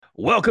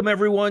Welcome,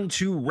 everyone,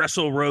 to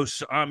Wrestle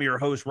Roast. I'm your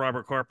host,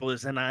 Robert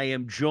Karpolis, and I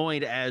am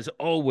joined, as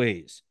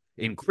always,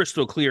 in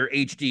crystal clear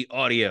HD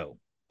audio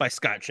by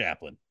Scott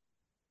Chaplin.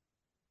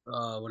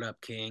 What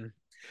up, King?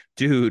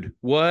 Dude,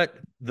 what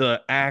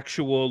the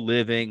actual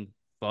living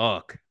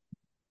fuck?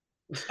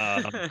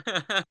 Um,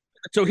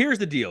 so here's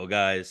the deal,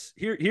 guys.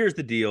 Here's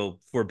the deal,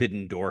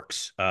 Forbidden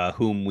Dorks,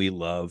 whom we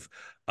love.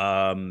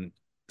 Um,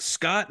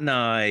 Scott and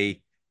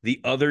I, the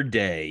other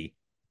day,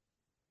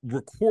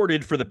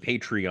 recorded for the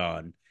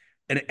Patreon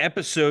an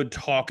episode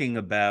talking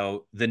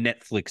about the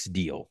Netflix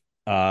deal.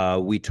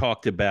 We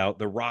talked about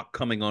The Rock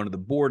coming onto the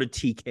board of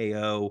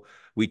TKO.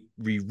 We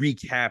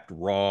recapped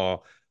Raw.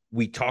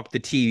 We talked the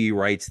TV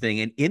rights thing.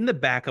 And in the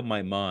back of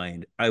my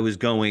mind, I was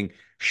going,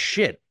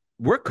 shit,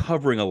 we're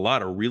covering a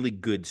lot of really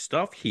good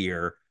stuff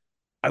here.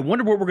 I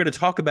wonder what we're going to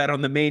talk about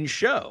on the main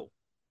show.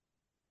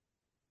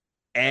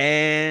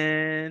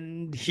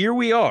 And here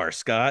we are,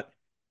 Scott.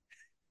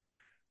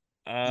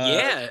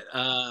 Uh,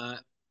 Yeah,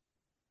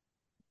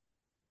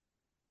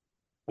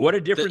 what a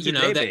the difference a you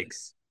know day that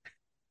makes.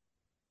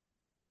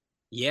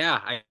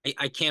 yeah,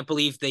 I can't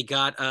believe they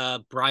got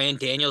Brian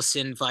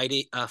Danielson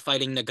fighting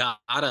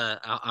Nagata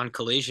on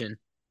Collision.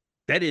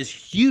 That is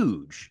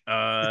huge.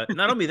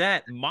 Not only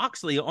that,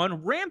 Moxley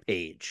on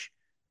Rampage.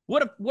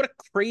 What a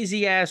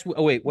crazy ass.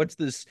 Oh wait, what's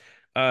this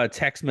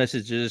text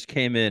message that just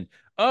came in?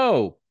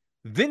 Oh,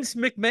 Vince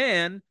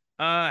McMahon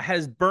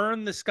has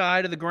burned the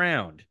sky to the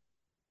ground.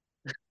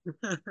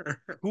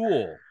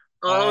 Cool.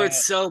 Oh,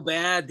 it's so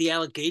bad. The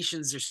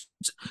allegations are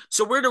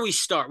so. Where do we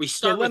start? We Yeah,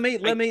 start let with me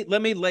let me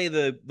let me lay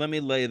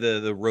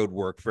the road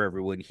work for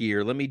everyone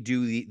here. Let me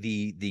do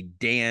the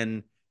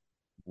Dan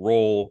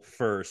roll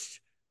first.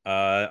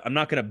 I'm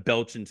not gonna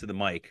belch into the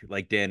mic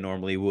like Dan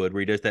normally would,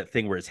 where he does that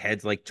thing where his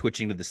head's like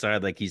twitching to the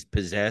side, like he's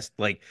possessed.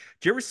 Like,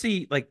 do you ever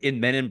see like in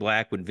Men in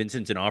Black when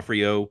Vincent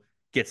D'Onofrio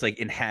gets like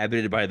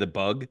inhabited by the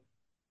bug?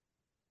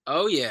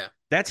 Oh yeah.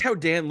 That's how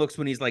Dan looks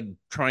when he's like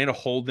trying to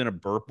hold in a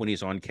burp when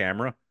he's on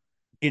camera.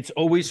 It's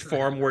always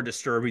far more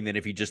disturbing than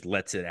if he just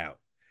lets it out.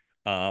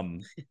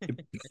 Um,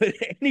 but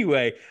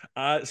anyway,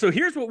 so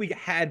here's what we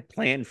had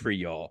planned for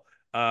y'all.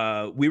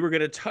 We were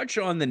going to touch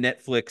on the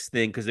Netflix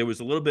thing because there was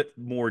a little bit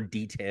more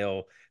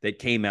detail that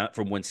came out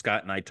from when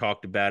Scott and I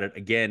talked about it.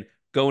 Again,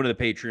 going to the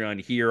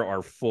Patreon here,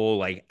 our full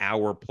like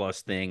hour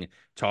plus thing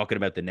talking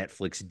about the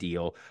Netflix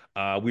deal.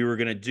 We're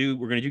gonna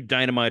do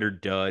Dynamite or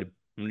Dud.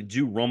 I'm gonna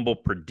do Rumble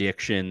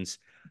predictions.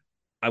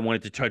 I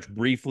wanted to touch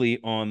briefly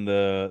on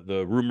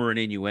the rumor and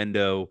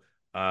innuendo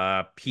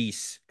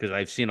piece because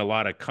I've seen a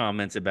lot of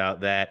comments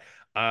about that.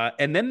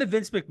 And then the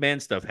Vince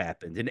McMahon stuff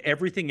happened, and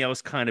everything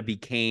else kind of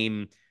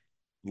became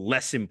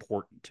less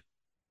important.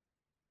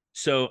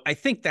 So I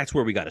think that's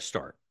where we got to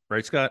start,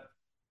 right, Scott?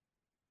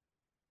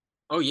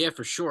 Oh yeah,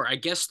 for sure. I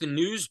guess the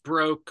news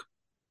broke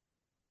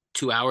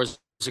 2 hours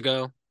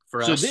ago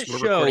for So us. this We're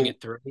recording show,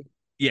 at 3.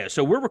 yeah,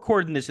 so we're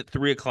recording this at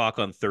 3 o'clock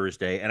on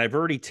Thursday, and I've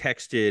already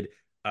texted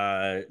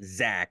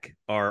Zach,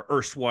 our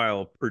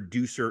erstwhile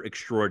producer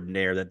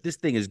extraordinaire, that this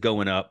thing is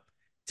going up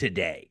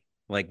today.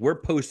 Like,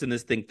 we're posting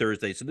this thing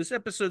Thursday. So this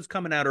episode's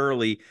coming out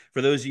early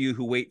for those of you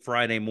who wait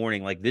Friday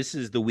morning. Like, this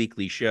is the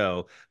weekly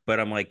show, but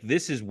I'm like,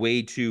 this is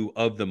way too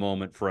of the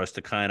moment for us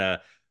to kind of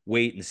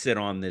wait and sit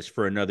on this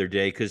for another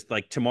day. Cause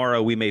like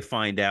tomorrow we may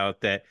find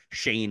out that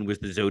Shane was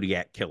the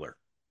Zodiac killer.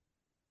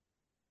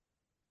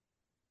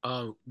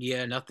 Oh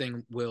yeah,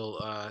 nothing will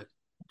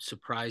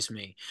surprise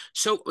me.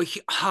 So,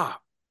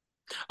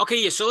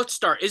 okay, yeah, so let's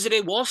start. Is it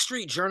a Wall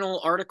Street Journal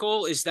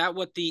article? Is that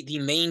what the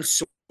main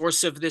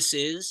source of this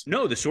is?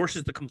 No, the source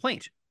is the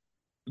complaint.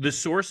 The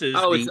source is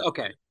Oh, it's the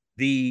okay.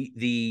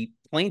 the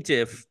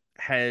plaintiff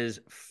has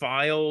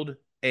filed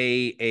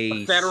A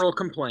a federal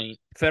complaint.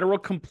 federal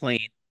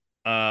complaint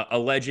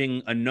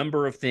alleging a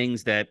number of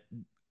things that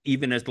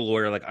even as the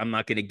lawyer, like I'm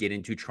not going to get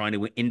into, trying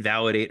to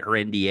invalidate her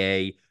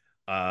NDA,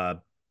 uh,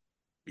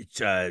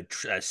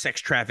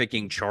 sex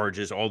trafficking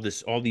charges, all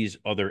these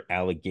other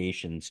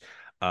allegations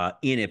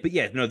in it. But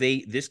yeah, no,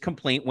 this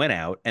complaint went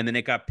out, and then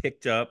it got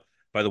picked up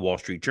by the Wall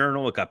Street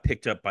Journal. It got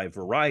picked up by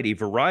Variety.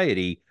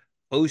 Variety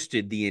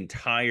posted the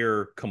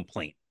entire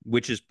complaint,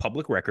 which is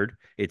public record.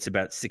 It's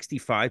about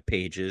 65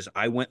 pages.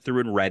 I went through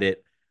and read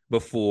it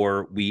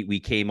before we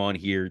came on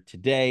here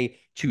today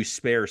to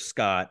spare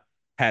Scott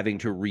having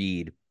to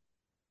read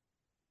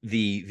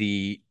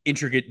the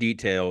intricate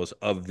details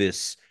of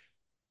this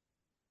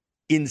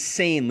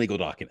insane legal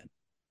document.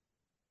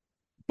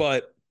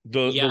 But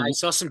Yeah, I the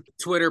saw some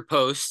Twitter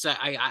posts.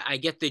 I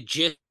get the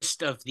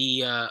gist of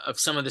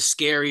some of the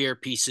scarier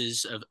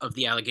pieces of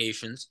the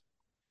allegations.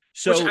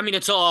 Which I so mean,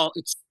 it's all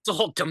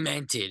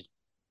demented.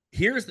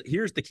 here's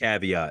the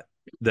caveat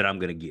that I'm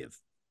going to give.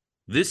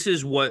 This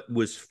is what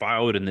was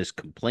filed in this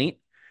complaint.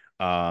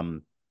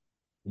 Um,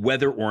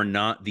 Whether or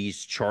not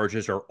these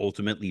charges are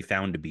ultimately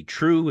found to be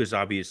true is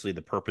obviously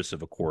the purpose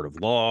of a court of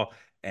law,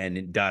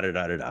 and da da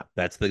da da da.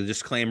 That's the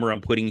disclaimer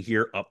I'm putting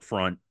here up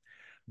front.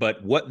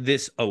 But what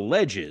this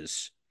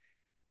alleges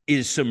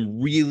is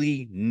some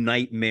really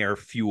nightmare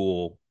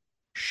fuel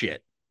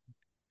shit.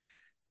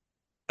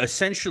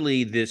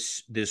 essentially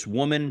this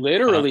woman,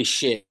 Literally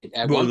shit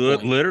at one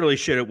point. literally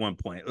shit at one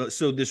point.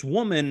 So this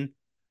woman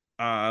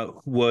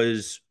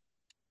was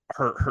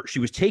she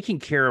was taking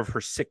care of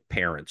her sick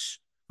parents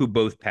who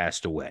both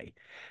passed away,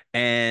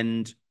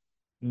 and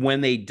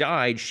when they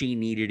died, she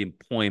needed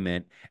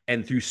employment,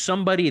 and through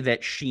somebody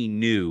that she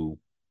knew,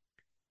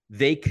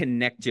 they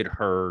connected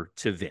her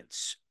to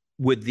Vince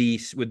with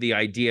the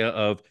idea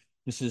of,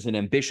 this is an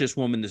ambitious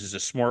woman, this is a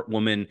smart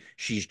woman,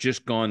 she's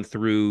just gone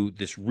through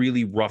this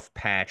really rough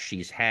patch,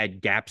 she's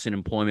had gaps in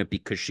employment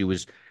because she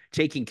was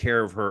taking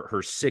care of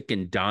her sick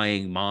and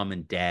dying mom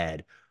and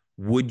dad.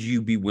 Would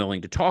you be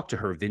willing to talk to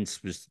her? Vince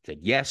said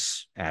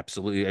yes,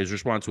 absolutely. His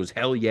response was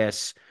hell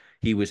yes.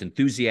 He was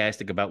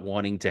enthusiastic about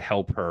wanting to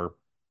help her.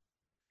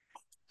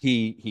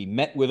 He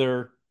met with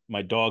her.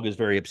 My dog is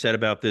very upset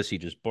about this. He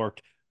just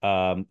barked.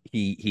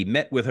 He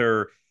met with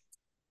her.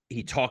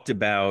 He talked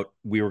about,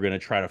 we were going to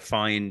try to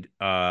find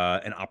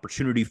an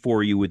opportunity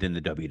for you within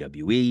the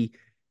WWE.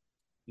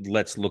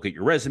 Let's look at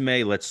your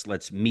resume.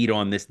 Let's meet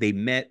on this. They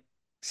met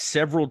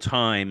several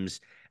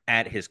times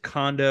at his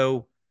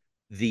condo.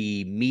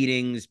 The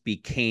meetings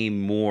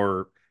became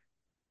more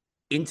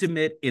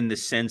intimate in the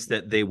sense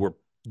that they were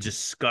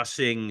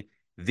discussing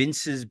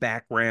Vince's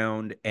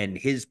background and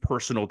his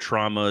personal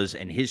traumas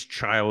and his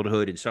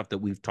childhood and stuff that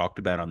we've talked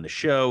about on the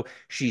show.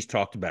 She's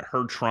talked about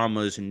her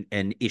traumas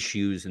and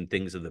issues and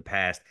things of the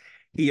past.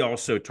 He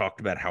also talked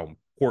about how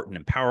important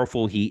and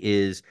powerful he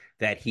is,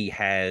 that he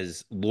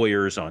has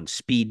lawyers on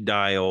speed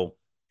dial,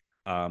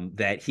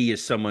 that he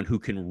is someone who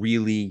can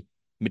really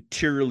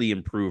materially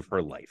improve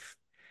her life,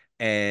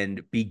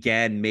 and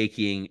began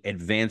making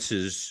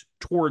advances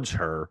towards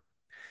her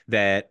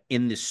that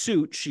in the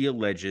suit she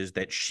alleges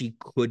that she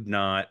could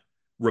not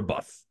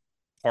rebuff.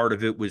 Part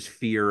of it was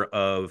fear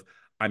of,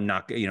 I'm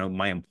not,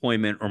 my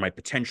employment or my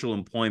potential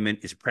employment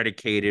is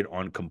predicated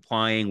on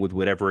complying with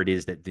whatever it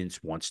is that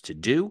Vince wants to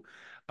do.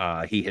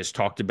 He has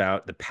talked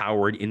about the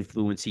power and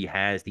influence he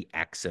has, the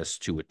access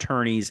to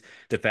attorneys,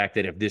 the fact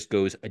that if this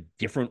goes a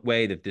different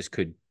way, that this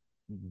could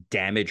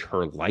damage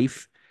her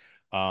life.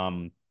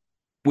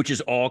 Which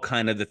is all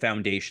kind of the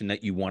foundation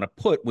that you want to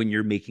put when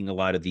you're making a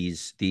lot of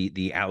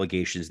the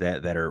allegations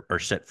that are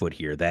set foot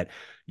here, that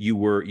you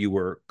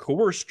were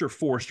coerced or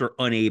forced or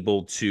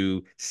unable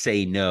to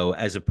say no,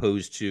 as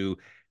opposed to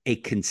a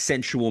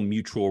consensual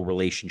mutual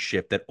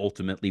relationship that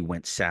ultimately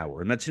went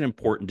sour. And that's an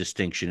important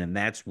distinction, and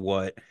that's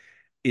what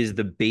is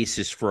the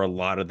basis for a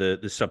lot of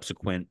the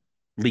subsequent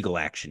legal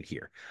action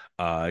here.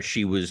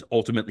 She was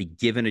ultimately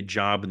given a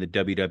job in the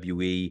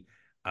WWE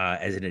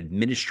as an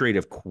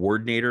administrative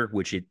coordinator,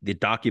 which the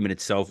document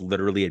itself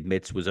literally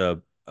admits was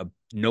a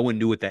no one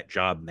knew what that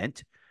job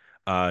meant.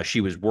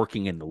 She was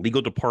working in the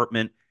legal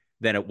department.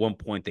 Then at one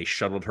point they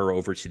shuttled her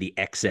over to the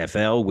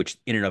XFL, which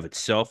in and of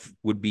itself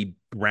would be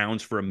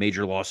grounds for a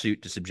major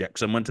lawsuit to subject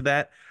someone to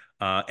that.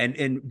 I'm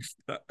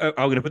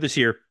going to put this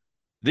here.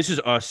 This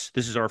is us.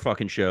 This is our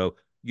fucking show.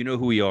 You know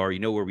who we are. You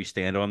know where we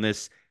stand on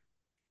this.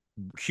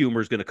 Humor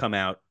is going to come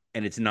out,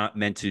 and it's not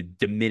meant to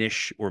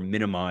diminish or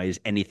minimize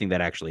anything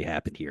that actually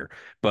happened here.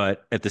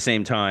 But at the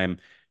same time,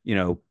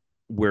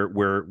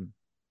 we're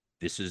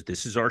this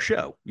is our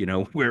show,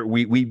 where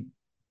we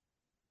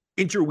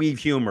interweave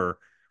humor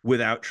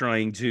without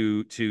trying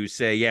to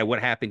say, yeah, what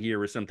happened here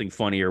was something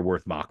funny or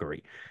worth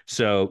mockery.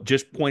 So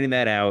just pointing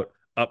that out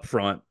up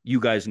front. You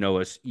guys know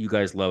us, you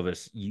guys love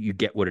us, you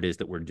get what it is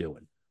that we're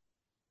doing.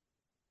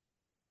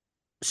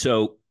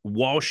 So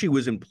while she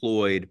was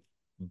employed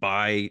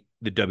by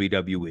the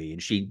WWE,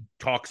 and she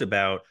talks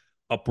about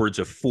upwards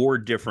of 4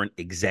 different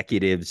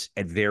executives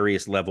at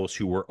various levels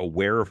who were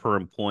aware of her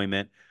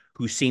employment,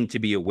 who seemed to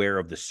be aware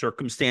of the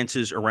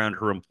circumstances around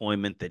her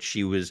employment, that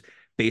she was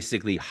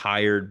basically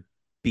hired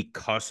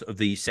because of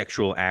the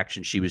sexual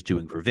action she was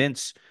doing for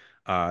Vince,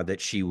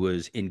 that she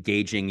was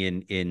engaging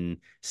in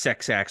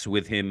sex acts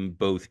with him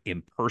both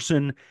in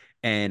person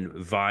and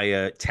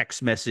via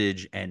text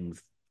message, and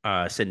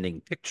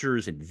sending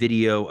pictures and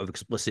video of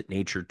explicit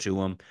nature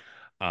to him.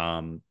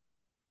 Um,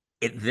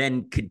 it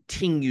then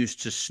continues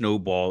to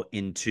snowball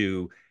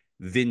into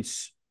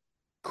Vince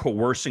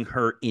coercing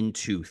her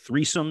into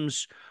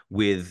threesomes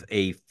with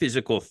a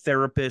physical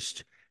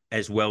therapist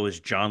as well as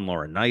John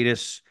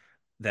Laurinaitis.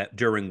 That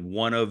during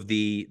one of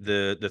the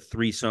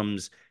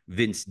threesomes,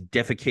 Vince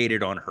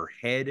defecated on her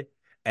head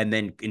and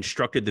then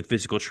instructed the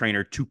physical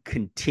trainer to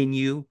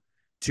continue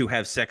to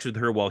have sex with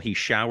her while he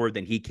showered.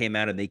 Then he came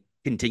out and they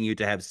continued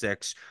to have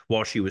sex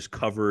while she was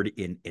covered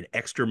in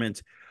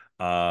excrement.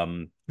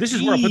 This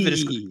is where I'll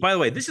put by the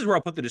way, this is where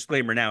I'll put the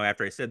disclaimer now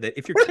after I said that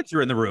if your kids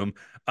are in the room,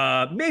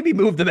 maybe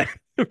move them out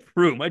of the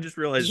room. I just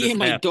realized Yeah, this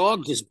my now.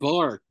 dog just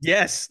barked.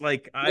 Yes,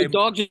 like My I'm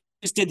dog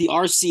just did the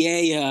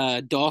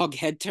RCA dog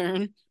head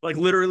turn. like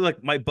literally,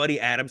 like my buddy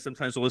Adam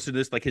sometimes will listen to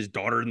this, like his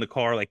daughter in the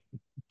car, like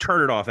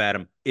turn it off,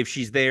 Adam. If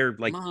she's there,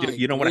 like My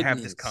you don't want to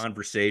have this goodness.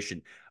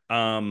 conversation.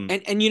 Um,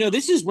 And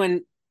this is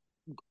when,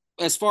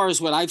 as far as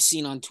what I've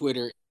seen on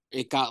Twitter,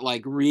 it got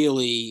like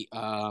really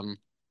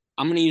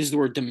I'm gonna use the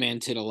word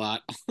demented a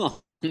lot on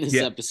this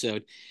yeah,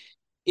 episode.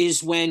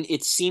 is when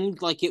it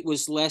seemed like it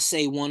was less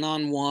a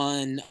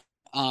one-on-one,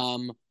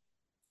 um,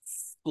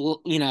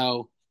 you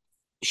know,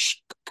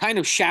 kind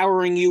of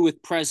showering you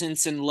with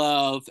presence and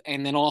love,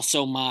 and then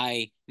also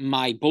my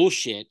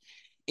bullshit,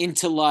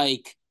 into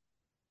like,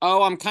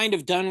 oh, I'm kind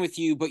of done with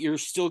you, but you're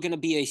still going to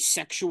be a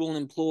sexual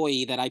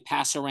employee that I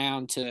pass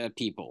around to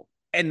people.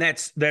 And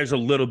there's a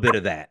little bit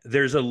of that.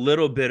 There's a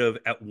little bit of,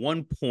 at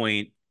one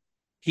point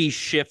he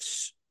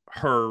shifts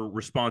her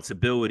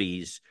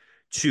responsibilities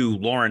to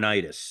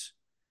Laurinaitis,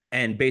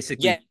 and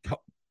basically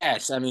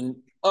Yes, I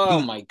mean, oh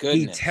he my he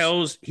goodness.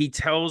 tells he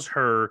tells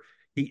her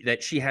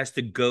that she has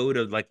to go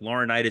to like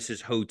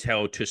Laurinaitis's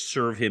hotel to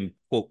serve him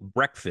quote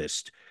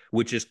breakfast,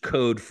 which is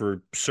code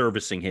for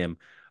servicing him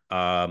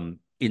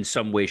in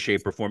some way,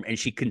 shape, or form. And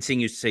she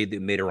continues to say that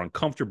it made her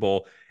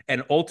uncomfortable.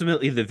 And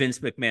ultimately, the Vince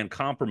McMahon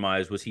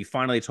compromise was he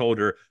finally told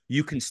her,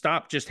 "You can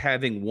stop just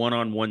having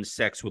one-on-one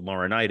sex with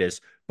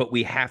Laurinaitis, but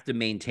we have to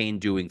maintain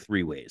doing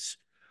three ways."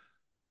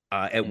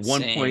 At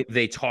one Insane. point,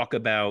 they talk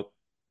about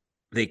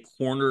they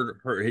cornered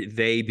her,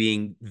 they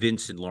being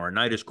Vince and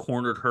Laurinaitis,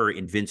 cornered her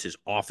in Vince's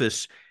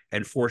office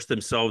and forced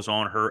themselves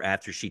on her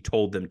after she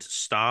told them to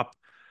stop.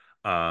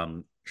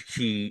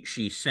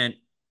 She sent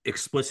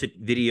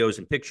explicit videos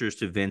and pictures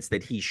to Vince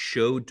that he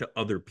showed to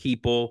other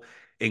people,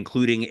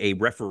 including a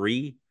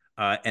referee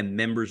and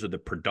members of the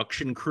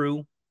production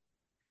crew,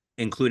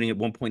 including at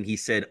one point he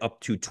said up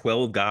to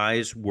 12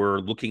 guys were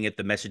looking at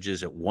the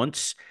messages at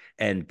once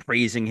and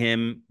praising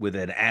him with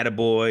an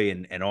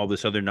attaboy and all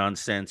this other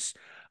nonsense.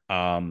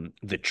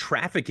 The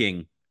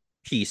trafficking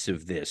piece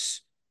of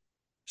this.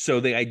 So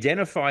they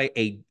identify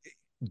a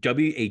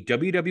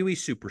WWE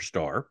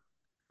superstar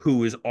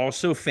who is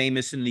also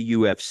famous in the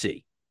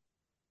UFC.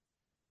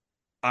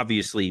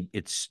 Obviously,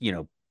 it's,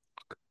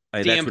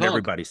 that's CM what Punk.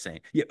 everybody's saying.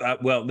 Yeah.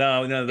 Well,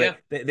 no, no, Yeah.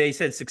 they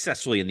said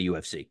successfully in the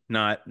UFC,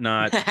 not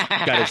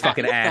got his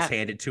fucking ass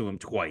handed to him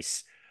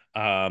twice.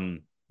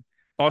 Um,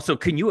 Also,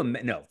 can you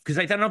no? Because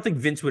I don't think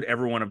Vince would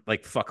ever want to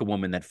like fuck a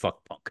woman that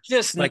fucked Punk.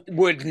 Just Like,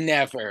 would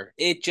never.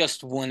 It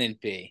just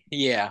wouldn't be.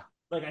 Yeah.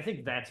 I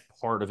think that's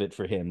part of it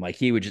for him. Like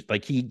he would just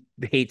like he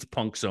hates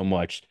Punk so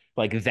much.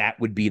 Like that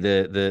would be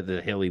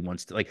the hill he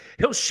wants to like.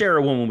 He'll share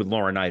a woman with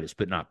Laurinaitis,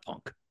 but not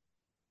Punk.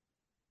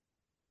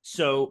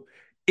 So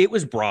it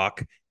was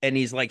Brock, and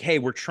he's like, "Hey,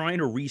 we're trying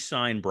to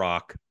re-sign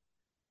Brock.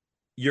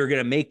 You're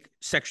gonna make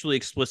sexually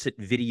explicit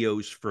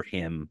videos for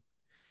him."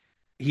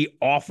 He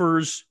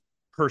offers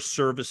her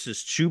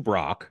services to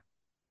Brock,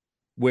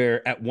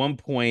 where at one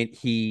point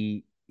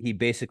he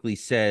basically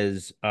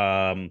says,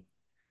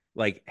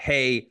 like,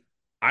 "Hey,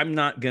 I'm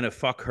not gonna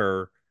fuck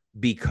her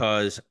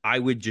because I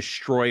would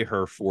destroy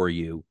her for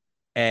you,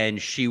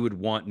 and she would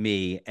want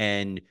me."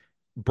 And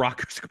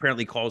Brock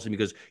apparently calls him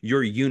because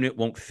your unit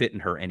won't fit in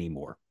her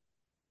anymore.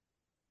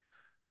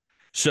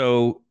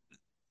 So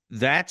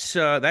that's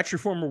your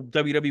former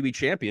WWE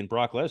champion,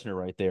 Brock Lesnar,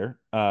 right there.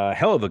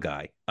 Hell of a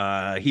guy.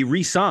 He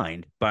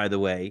re-signed, by the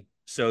way.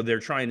 So they're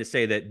trying to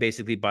say that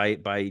basically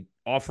by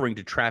offering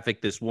to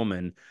traffic this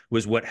woman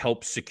was what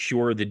helped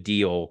secure the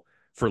deal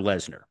for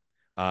Lesnar.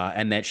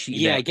 And that she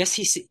Yeah, that I guess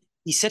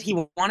he said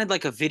he wanted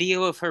like a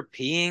video of her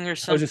peeing or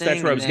I was just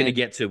that's something, where I and was going to then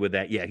get to with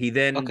that. Yeah, he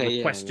then okay, yeah, yeah.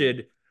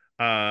 requested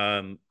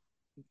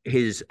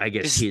his I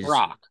guess This is his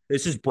Brock.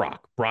 this is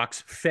Brock.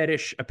 Brock's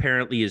fetish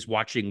apparently is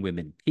watching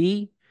women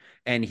pee,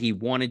 and he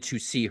wanted to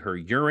see her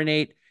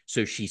urinate.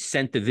 So she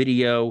sent the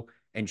video,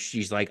 and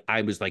she's like,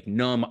 I was like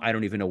numb. I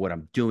don't even know what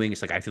I'm doing.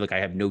 It's like I feel like I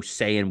have no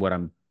say in what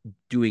I'm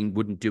doing,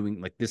 wouldn't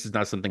doing. Like this is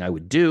not something I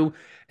would do,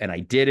 and I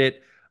did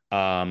it.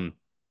 Um,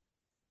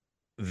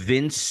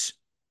 Vince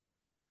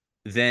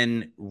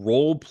then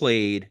role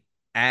played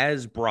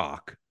as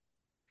Brock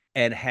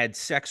and had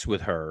sex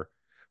with her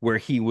where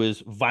he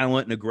was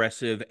violent and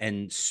aggressive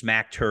and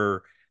smacked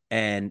her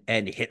and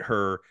hit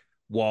her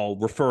while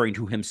referring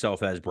to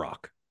himself as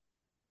Brock.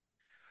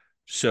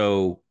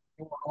 So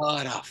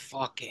What a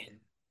fucking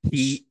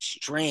he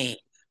strain.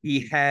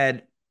 he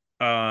had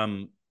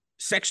um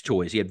sex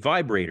toys. He had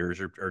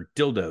vibrators or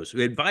dildos.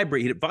 He had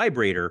a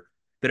vibrator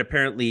that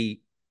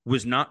apparently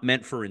was not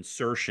meant for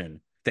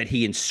insertion that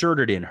he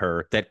inserted in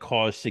her that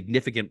caused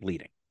significant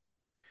bleeding,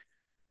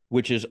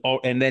 which is all,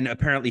 and then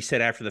apparently said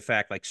after the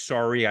fact, like,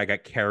 sorry, I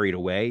got carried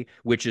away,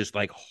 which is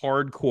like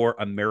hardcore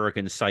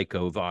American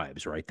Psycho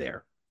vibes right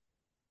there.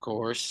 Of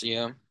course,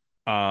 yeah.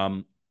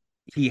 Um,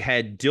 he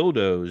had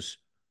dildos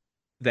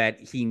that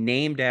he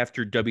named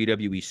after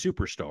WWE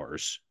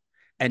superstars,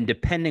 and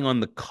depending on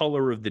the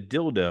color of the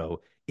dildo,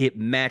 it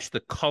matched the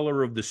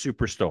color of the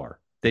superstar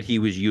that he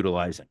was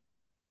utilizing.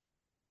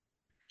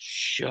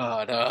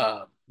 Shut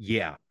up.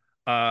 Yeah.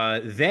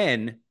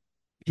 Then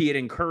he had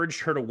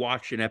encouraged her to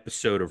watch an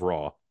episode of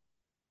Raw.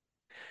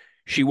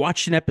 She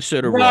watched an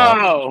episode of Raw.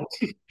 No.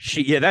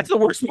 Yeah, that's the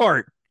worst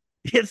part.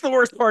 It's the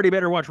worst part. He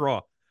better watch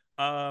Raw.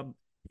 Um,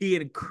 he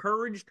had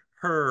encouraged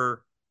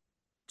her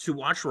to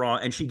watch Raw,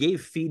 and she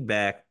gave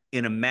feedback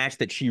in a match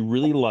that she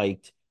really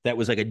liked. That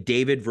was like a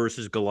David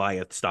versus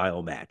Goliath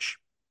style match.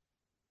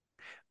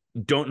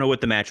 Don't know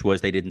what the match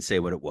was. They didn't say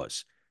what it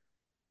was.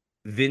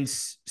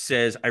 Vince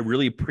says, "I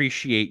really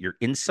appreciate your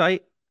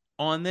insight.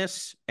 on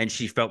this, and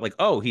she felt like,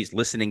 oh, he's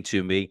listening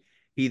to me.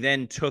 He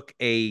then took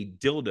a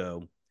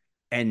dildo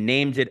and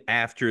named it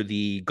after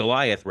the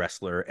Goliath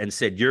wrestler and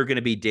said, "You're going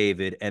to be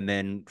David," and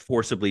then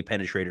forcibly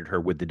penetrated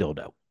her with the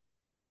dildo.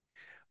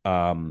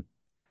 Um,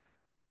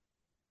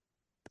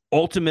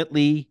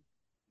 Ultimately,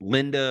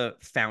 Linda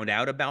found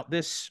out about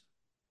this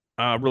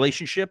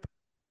relationship,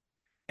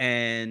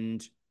 and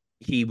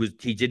he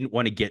didn't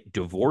want to get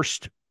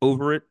divorced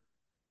over it,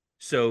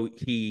 so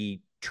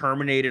he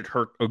terminated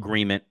her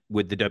agreement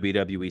with the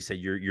WWE. Said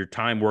your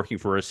time working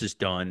for us is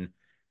done.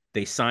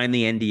 They signed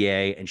the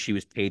NDA, and she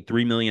was paid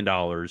 $3 million,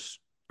 or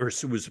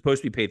was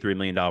supposed to be paid $3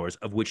 million,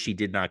 of which she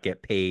did not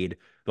get paid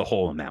the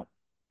whole amount.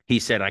 He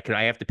said,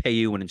 I have to pay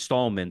you in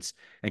installments,"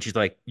 and she's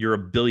like, "You're a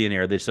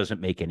billionaire. This doesn't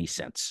make any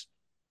sense."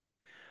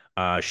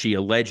 She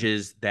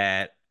alleges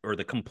that, or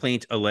the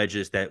complaint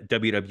alleges that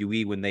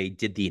WWE, when they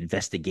did the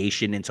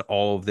investigation into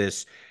all of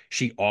this,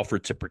 she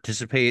offered to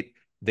participate.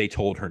 They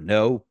told her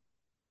no,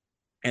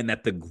 and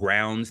that the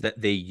grounds that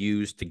they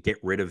used to get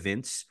rid of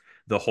Vince,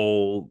 the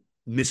whole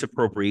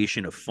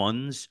misappropriation of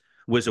funds,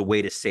 was a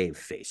way to save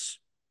face.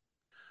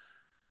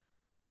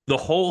 The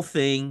whole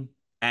thing,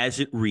 as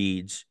it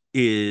reads,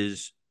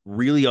 is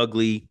really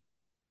ugly,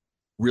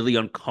 really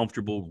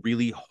uncomfortable,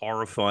 really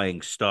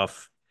horrifying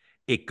stuff.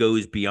 It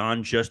goes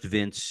beyond just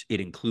Vince.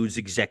 It includes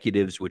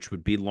executives, which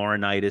would be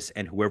Laurinaitis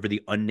and whoever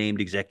the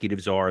unnamed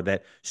executives are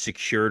that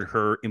secured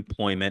her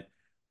employment.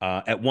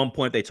 At one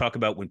point, they talk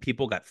about when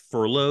people got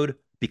furloughed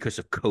because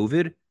of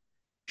COVID,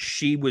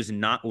 she was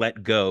not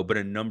let go, but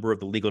a number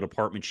of the legal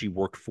department she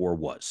worked for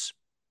was.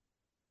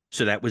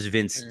 So that was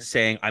Vince Mm.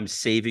 saying, "I'm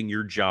saving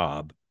your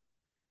job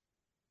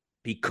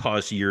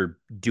because you're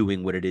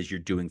doing what it is you're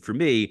doing for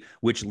me,"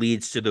 which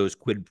leads to those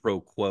quid pro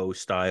quo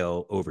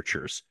style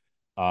overtures.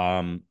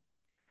 Um,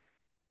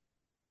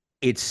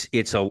 it's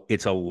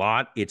a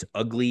lot. It's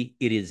ugly.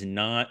 It is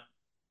not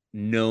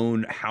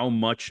known how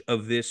much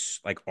of this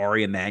like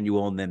Ari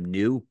Emanuel and them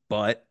knew,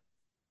 but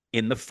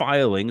in the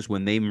filings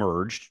when they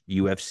merged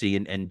UFC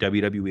and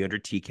WWE under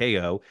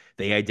TKO,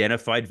 they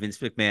identified Vince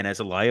McMahon as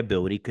a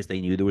liability because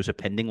they knew there was a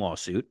pending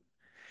lawsuit,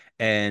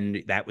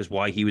 and that was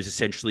why he was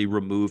essentially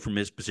removed from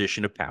his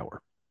position of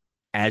power.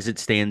 As it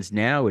stands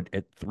now at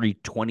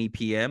 3:20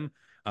 p.m.,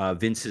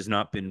 Vince has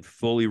not been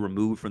fully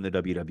removed from the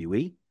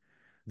WWE.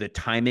 The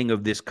timing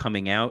of this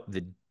coming out,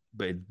 the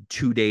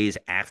 2 days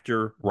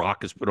after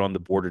Rock is put on the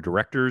board of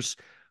directors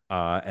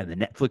and the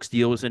Netflix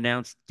deal was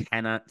announced,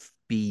 cannot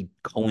be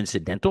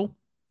coincidental.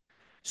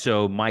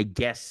 So my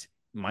guess,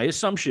 my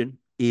assumption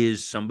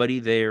is somebody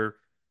there,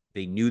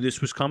 they knew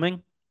this was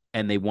coming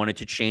and they wanted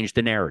to change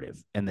the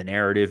narrative. And the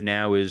narrative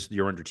now is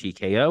you're under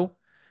TKO.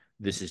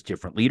 This is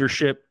different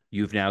leadership.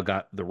 You've now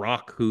got The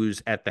Rock,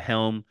 who's at the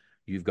helm.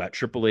 You've got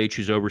Triple H,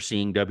 who's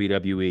overseeing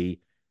WWE.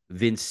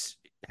 Vince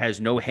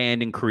has no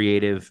hand in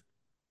creative.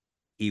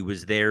 He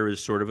was there as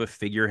sort of a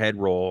figurehead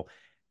role.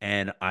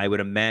 And I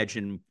would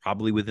imagine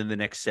probably within the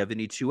next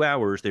 72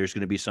 hours, there's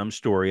going to be some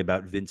story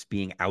about Vince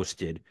being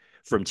ousted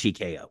from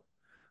TKO.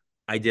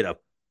 I did a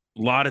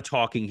lot of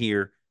talking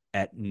here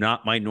at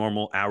not my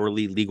normal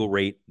hourly legal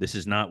rate. This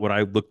is not what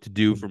I look to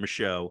do from a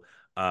show.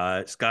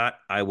 Scott,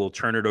 I will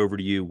turn it over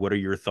to you. What are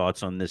your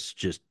thoughts on this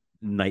just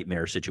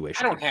nightmare I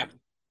situation? don't have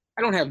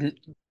I don't have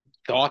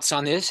thoughts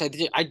on this. I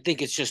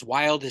think it's just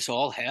wild as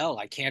all hell.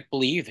 I can't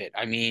believe it.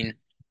 I mean,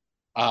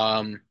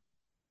 um,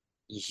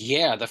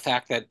 yeah, the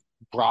fact that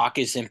Brock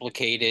is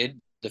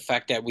implicated, the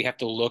fact that we have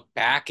to look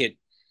back at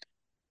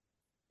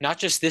not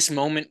just this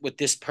moment with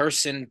this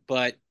person,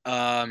 but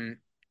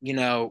you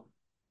know,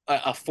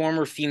 a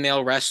former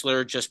female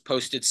wrestler just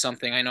posted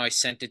something. I know I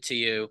sent it to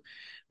you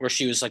where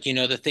she was like,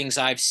 the things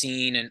I've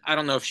seen, and I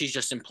don't know if she's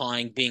just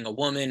implying being a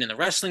woman in the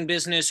wrestling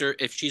business or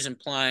if she's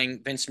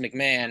implying Vince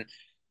McMahon,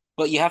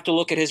 but you have to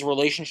look at his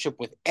relationship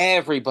with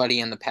everybody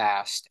in the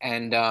past.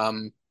 And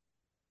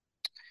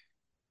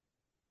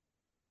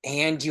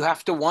you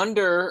have to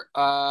wonder,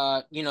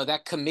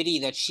 that committee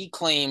that she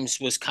claims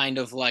was kind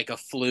of like a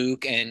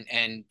fluke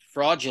and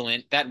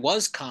fraudulent. That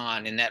was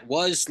Khan, and that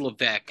was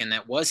Levesque, and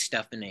that was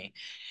Stephanie.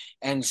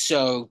 And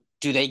so,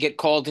 do they get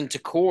called into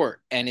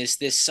court? And is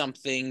this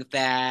something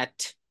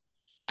that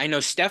I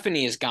know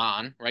Stephanie is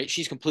gone, right?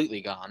 She's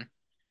completely gone,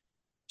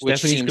 which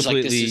Stephanie's seems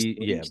like this is.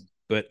 completely, yeah,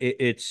 but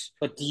it's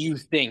But do you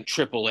think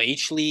Triple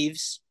H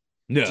leaves?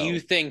 Do you no,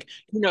 think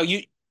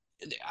you?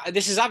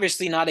 This is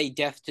obviously not a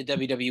death to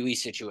WWE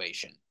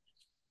situation.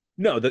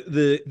 no.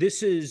 The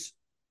this is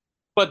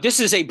But this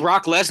is a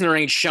Brock Lesnar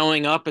ain't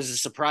showing up as a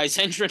surprise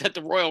entrant at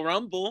the Royal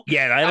Rumble.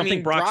 yeah. I I don't think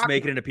mean, Brock's Brock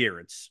making an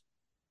appearance.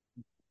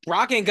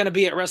 Brock ain't gonna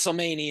be at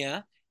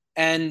WrestleMania,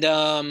 and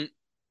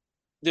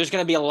there's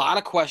gonna be a lot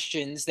of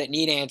questions that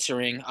need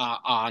answering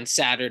on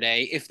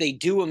Saturday if they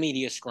do a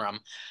media scrum.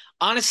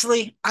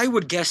 Honestly, I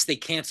would guess they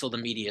cancel the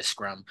media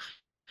scrum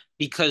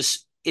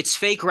because it's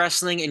fake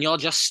wrestling and y'all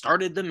just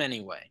started them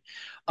anyway.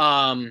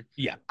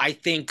 Yeah, I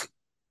think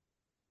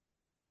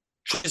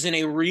is in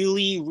a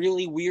really,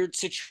 really weird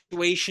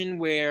situation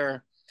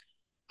where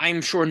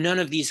I'm sure none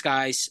of these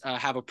guys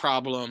have a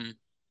problem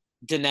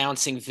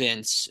denouncing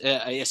Vince,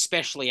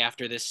 especially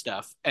after this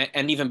stuff,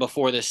 and even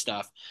before this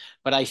stuff.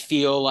 But I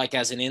feel like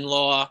as an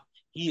in-law,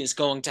 he is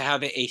going to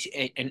have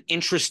an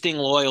interesting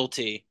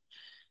loyalty,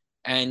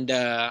 and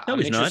No, I'm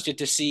he's not. interested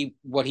to see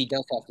what he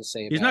does have to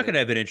say He's not about going it. to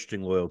have an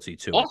interesting loyalty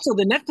to it. Also,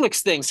 the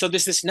Netflix thing. So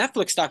there's this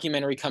Netflix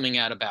documentary coming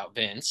out about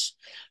Vince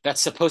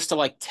that's supposed to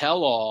like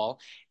tell all,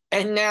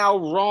 and now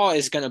Raw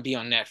is going to be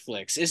on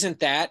Netflix. Isn't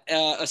that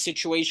a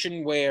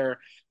situation where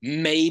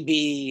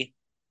maybe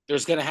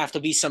there's going to have to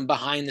be some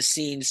behind the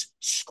scenes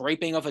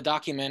scraping of a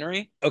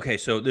documentary? Okay,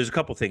 so there's a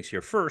couple things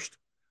here. First,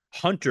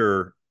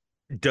 Hunter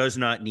does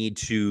not need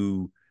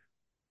to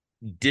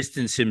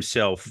distance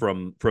himself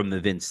from the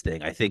Vince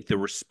thing. I think the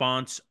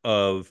response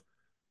of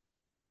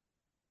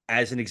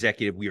as an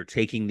executive, we are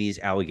taking these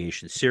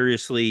allegations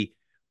seriously.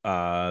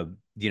 Uh,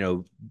 you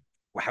know,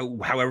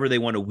 however they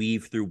want to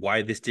weave through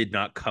why this did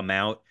not come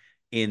out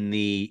in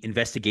the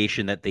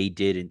investigation that they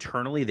did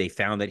internally, they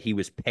found that he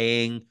was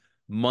paying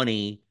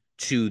money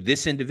to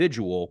this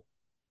individual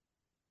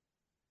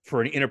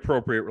for an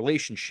inappropriate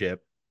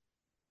relationship.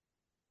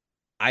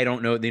 I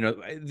don't know.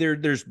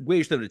 There's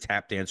ways to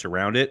tap dance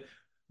around it,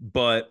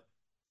 but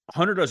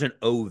Hunter doesn't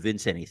owe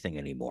Vince anything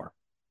anymore.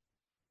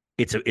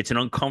 It's an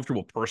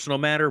uncomfortable personal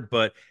matter,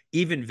 but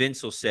even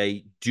Vince will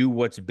say, do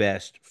what's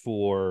best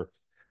for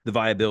the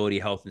viability,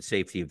 health, and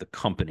safety of the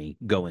company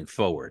going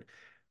forward.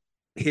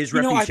 His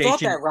I thought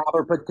reputation, that,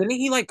 Robert, but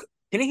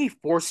didn't he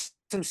force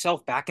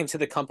himself back into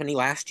the company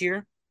last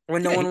year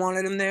when no yeah, one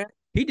wanted him there?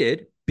 he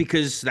did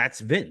because that's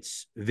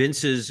Vince.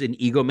 Vince is an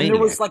And there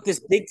was egomaniac. like this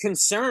big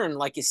concern,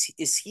 like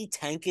is he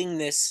tanking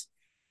this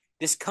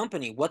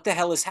company? What the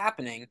hell is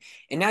happening?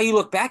 And now you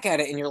look back at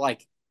it and you're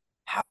like,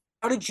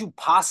 how did you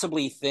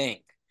possibly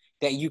think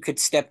that you could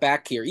step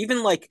back here?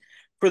 Even like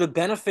for the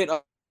benefit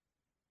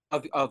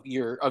of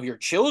your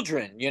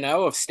children,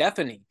 of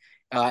Stephanie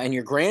and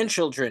your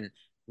grandchildren,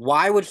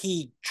 why would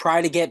he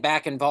try to get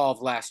back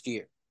involved last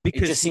year? It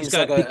because just he's seems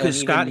like got an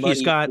because even Scott he's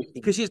muddier got issue.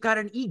 because he's got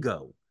an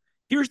ego.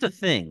 Here's the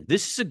thing: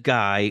 this is a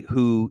guy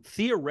who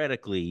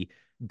theoretically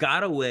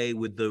got away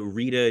with the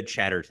Rita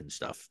Chatterton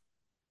stuff.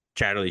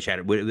 Chatterley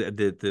Chatter,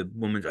 the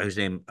woman whose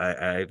name,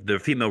 the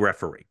female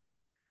referee.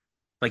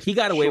 Like he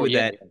got away Sure, with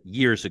yeah, that yeah.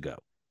 years ago.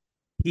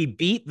 He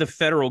beat the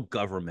federal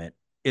government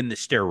in the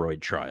steroid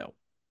trial.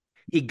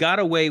 He got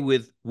away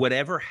with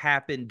whatever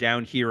happened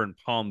down here in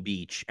Palm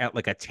Beach at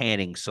like a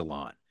tanning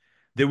salon.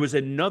 There was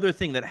another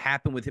thing that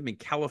happened with him in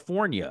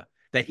California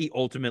that he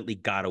ultimately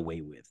got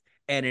away with.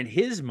 And in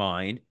his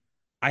mind,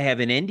 I have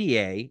an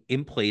NDA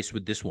in place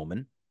with this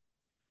woman.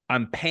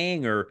 I'm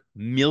paying her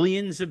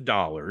millions of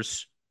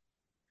dollars.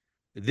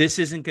 This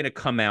isn't going to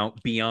come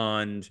out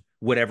beyond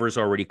whatever's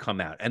already come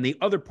out. And the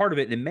other part of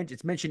it, and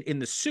it's mentioned in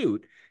the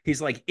suit,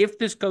 he's like, if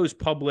this goes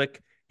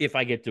public, if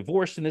I get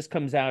divorced and this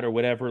comes out or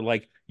whatever,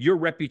 like your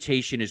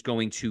reputation is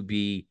going to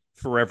be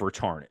forever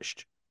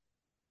tarnished.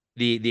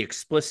 The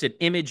explicit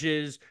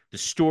images, the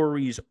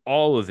stories,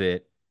 all of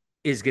it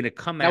is going to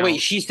come Now wait, out.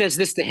 she says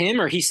this to him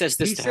or he says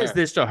He this to says her?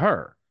 this to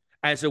her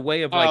as a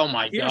way of like, Oh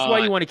my here's why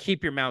you God. want to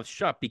keep your mouth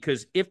shut,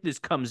 because if this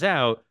comes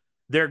out,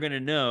 they're going to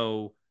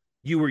know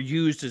you were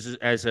used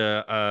as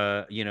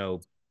a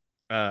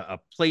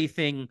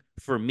plaything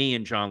for me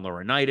and John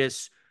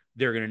Laurinaitis.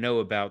 They're going to know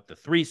about the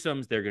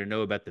threesomes. They're going to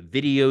know about the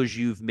videos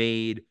you've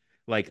made.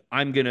 Like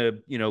I'm going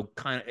to,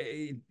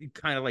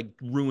 kind of like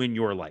ruin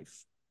your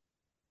life.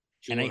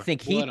 And I Sure.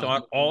 think he What a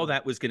thought all hoopla.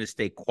 that was going to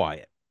stay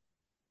quiet.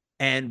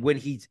 And when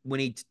he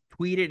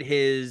tweeted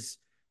his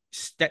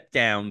step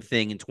down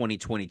thing in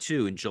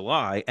 2022 in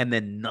July, and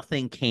then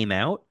nothing came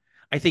out,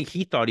 I think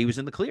he thought he was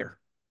in the clear.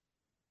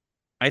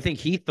 I think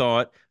he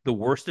thought the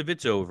worst of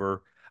it's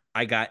over.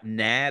 I got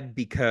nabbed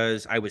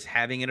because I was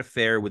having an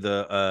affair with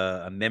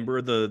a member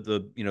of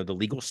the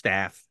legal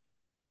staff.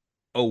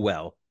 Oh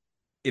well.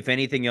 If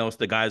anything else,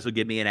 the guys will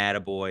give me an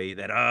attaboy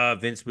that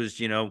Vince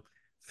was,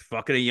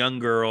 fucking a young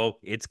girl.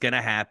 It's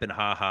gonna happen.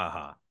 Ha ha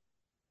ha.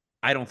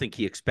 I don't think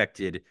he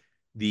expected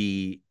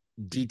the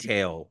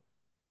detail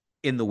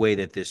in the way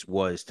that this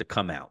was to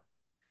come out.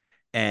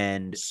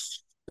 And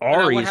So now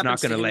Ari what is not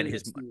happens going to to him let in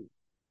his. this?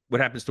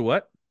 What happens to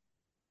what?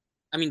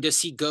 I mean,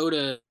 does he go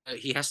to?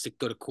 He has to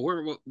go to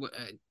court.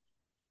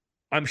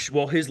 I'm sure.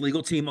 Well, his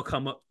legal team will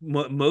come up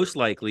most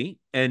likely,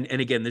 and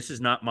again, this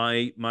is not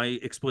my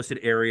explicit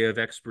area of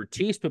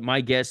expertise, but my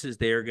guess is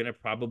they're going to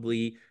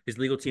probably his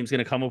legal team's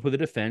going to come up with a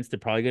defense. They're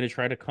probably going to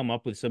try to come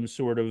up with some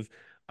sort of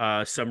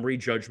summary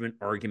judgment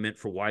argument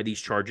for why these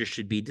charges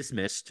should be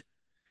dismissed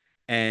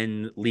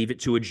and leave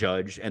it to a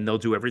judge, and they'll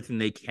do everything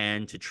they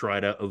can to try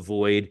to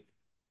avoid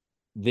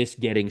this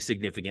getting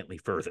significantly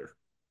further.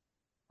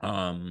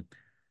 Um,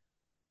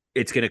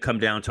 it's going to come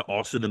down to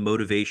also the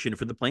motivation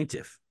for the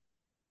plaintiff.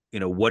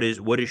 What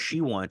does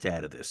she want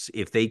out of this?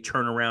 If they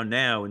turn around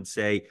now and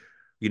say,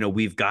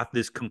 we've got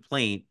this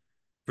complaint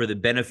for the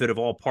benefit of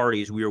all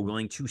parties, we are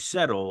willing to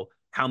settle.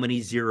 How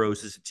many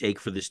zeros does it take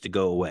for this to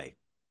go away?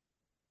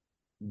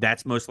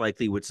 That's most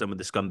likely what some of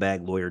the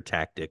scumbag lawyer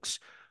tactics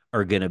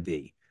are going to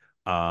be.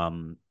 A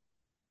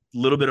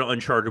little bit of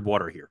uncharted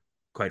water here,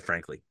 quite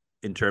frankly.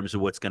 in terms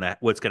of what's gonna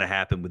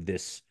happen with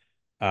this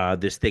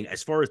thing.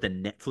 As far as the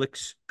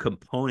Netflix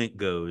component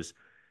goes,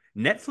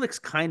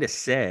 Netflix kind of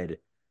said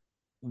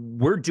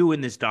we're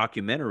doing this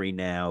documentary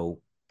now,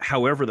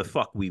 however the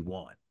fuck we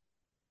want.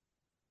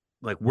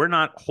 Like we're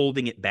not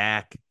holding it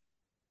back.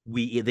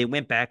 They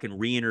went back and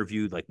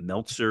re-interviewed like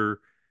Meltzer,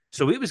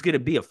 so it was going to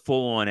be a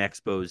full-on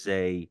expose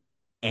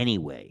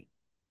anyway.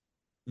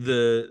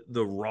 The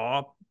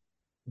Raw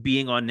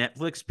being on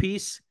Netflix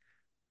piece,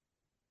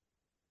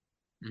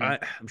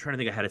 Mhm. I'm trying to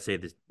think of how to say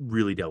this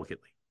really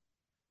delicately.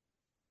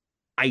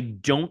 I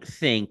don't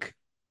think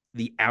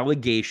the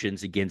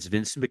allegations against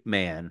Vince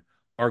McMahon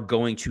are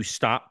going to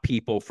stop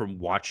people from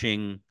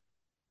watching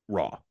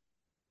Raw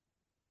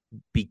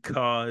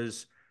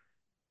because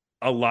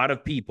a lot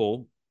of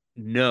people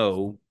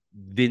know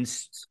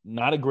Vince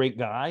not a great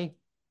guy.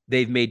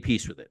 They've made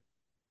peace with it.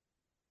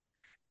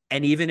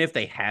 And even if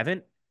they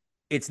haven't,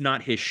 it's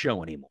not his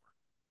show anymore.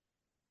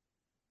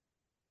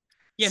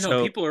 Yeah, no,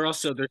 So people are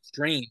also they're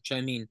strange.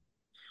 I mean,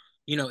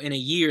 in a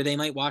year they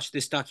might watch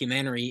this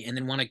documentary and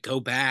then want to go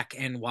back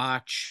and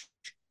watch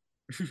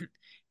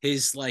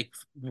his like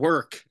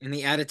work in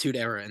the Attitude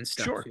Era and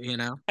sure.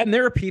 stuff. And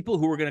there are people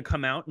who are going to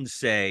come out and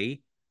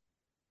say,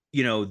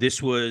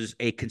 this was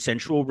a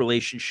consensual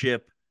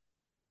relationship.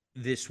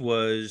 This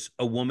was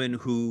a woman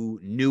who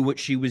knew what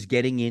she was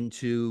getting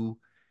into,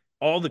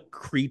 all the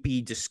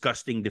creepy,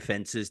 disgusting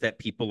defenses that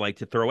people like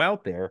to throw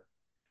out there.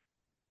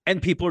 And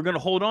people are going to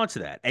hold on to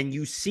that. And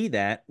you see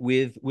that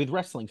with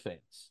wrestling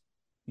fans.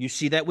 You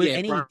see that with Yeah,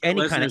 any Brock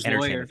any kind of Lesnar's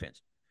entertainment lawyer.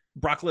 fans.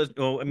 Brock Lesnar.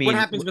 Oh, I What mean,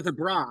 happens with a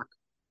Brock?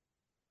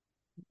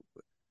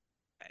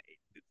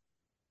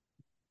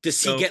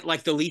 Does he so get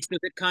like the least of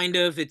it kind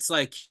of? It's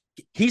like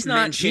he's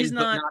not he's mentioned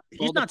but not not he's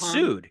called not upon.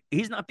 sued.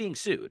 He's not being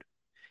sued.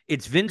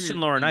 It's Vince and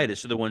Hmm.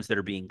 Laurinaitis are the ones that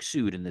are being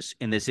sued in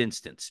this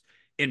instance.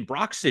 In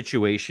Brock's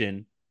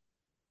situation,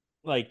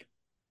 like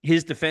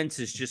his defense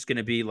is just going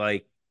to be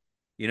like,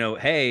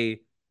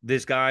 hey,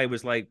 this guy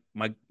was like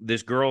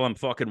this girl I'm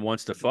fucking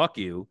wants to fuck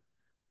you.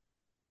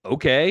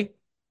 Okay.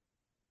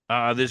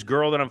 This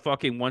girl that I'm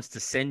fucking wants to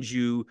send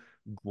you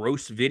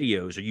gross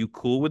videos. Are you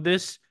cool with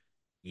this?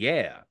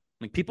 Yeah.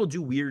 Like people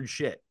do weird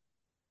shit.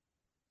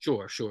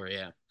 Sure, sure,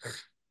 yeah.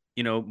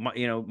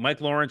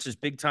 Mike Lawrence is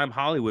big time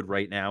Hollywood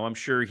right now. I'm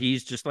sure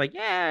he's just like,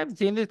 yeah, I've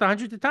seen this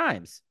hundreds of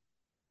times.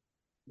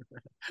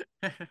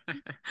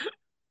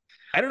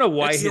 I don't know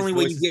why That's the his only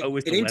way voice you is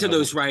always get the into Leno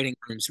those voice. writing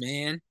rooms,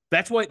 man.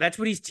 That's what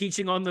he's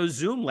teaching on those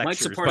Zoom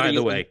Mike's a lectures, part of by the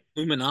the way.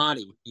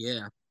 Illuminati.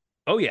 Yeah.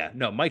 Oh yeah,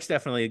 no, Mike's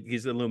definitely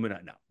he's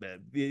Illuminati.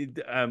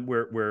 No,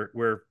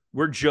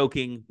 we're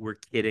joking, we're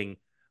kidding.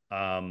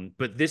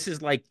 But this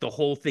is like the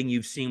whole thing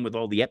you've seen with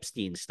all the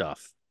Epstein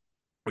stuff,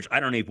 which I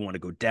don't even want to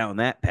go down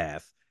that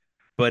path.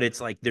 But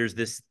it's like there's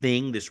this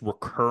thing, this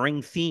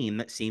recurring theme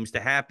that seems to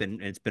happen,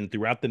 and it's been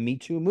throughout the Me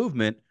Too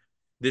movement.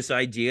 This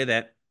idea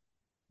that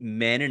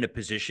men in a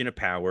position of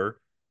power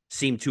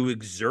seem to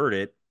exert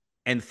it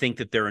and think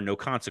that there are no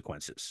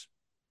consequences.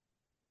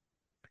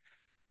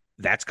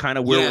 That's kind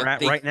of where we're Yeah, at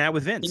they right now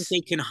with think Vince. they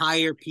can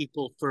hire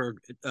people for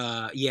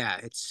yeah,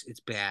 it's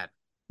bad.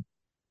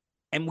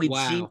 And we've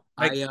seen Wow.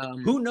 like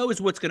who knows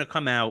what's going to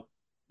come out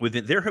with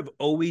it. There have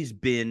always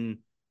been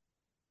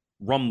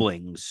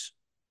rumblings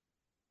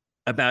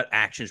about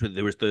actions.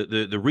 There was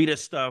the Rita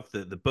stuff,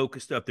 the Boca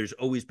stuff. There's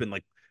always been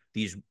like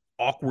these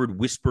awkward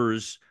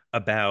whispers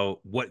about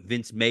what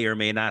Vince may or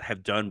may not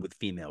have done with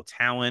female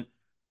talent.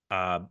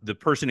 The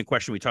person in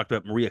question we talked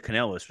about, Maria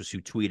Kanellis, was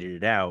who tweeted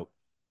it out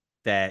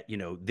that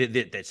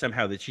that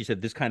somehow that she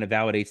said this kind of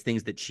validates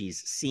things that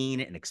she's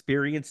seen and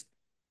experienced.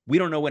 We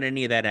don't know what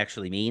any of that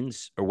actually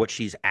means or what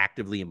she's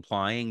actively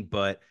implying,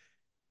 but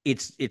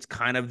it's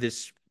kind of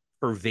this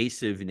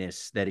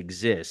pervasiveness that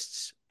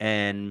exists,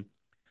 and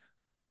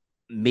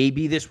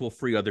maybe this will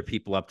free other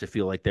people up to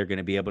feel like they're going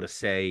to be able to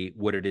say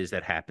what it is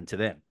that happened to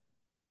them.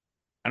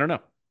 I don't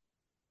know,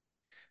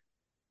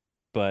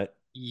 but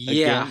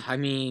Yeah, again, I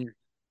mean,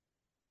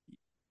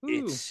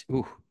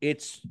 ooh.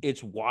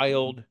 it's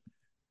wild.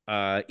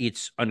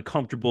 It's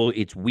uncomfortable.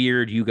 It's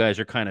weird. You guys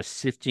are kind of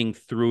sifting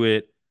through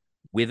it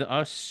with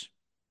us.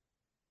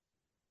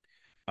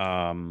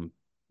 Um,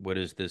 what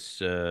is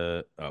this?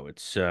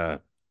 It's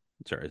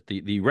sorry,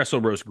 the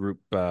Wrestle Roast group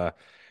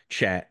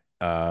chat.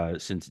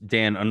 Since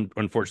Dan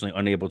unfortunately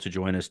unable to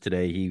join us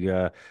today, he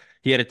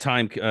had a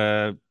time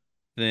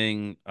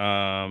thing.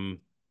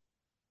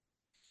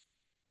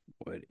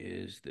 What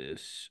is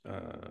this?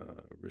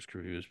 Risk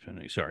review is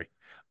pending. Sorry.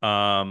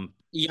 Um,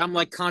 Yeah, I'm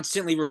like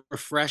constantly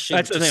refreshing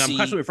that's the to thing. I'm see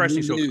constantly new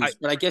refreshing. So news,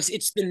 but I guess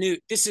it's the new.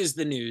 This is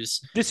the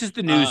news. this is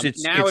the news.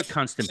 Now It's it's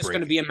constant just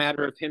going to break. be a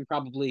matter of him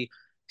probably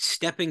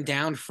stepping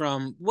down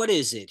from what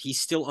is it? He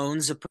still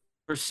owns a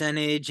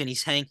percentage, and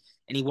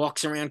and he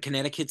walks around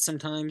Connecticut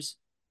sometimes.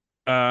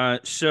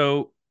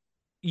 So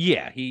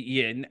yeah,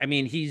 yeah. I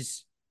mean,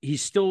 he's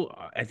still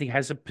I think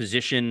has a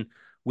position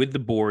with the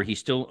board. He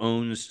still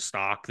owns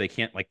stock. They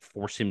can't like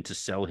force him to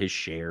sell his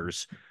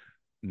shares.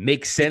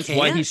 Makes They sense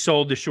why he can't.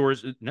 sold the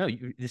shores. No,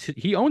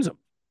 he owns them.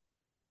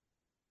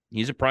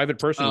 He's a private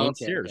person who Oh,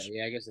 owns okay, okay, shares.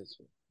 yeah, I guess that's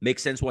true.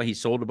 Makes sense why he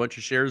sold a bunch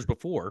of shares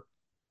before.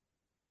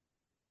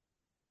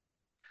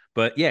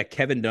 But yeah,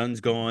 Kevin Dunn's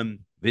gone.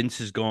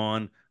 Vince is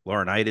gone.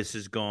 Laurinaitis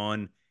is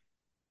gone.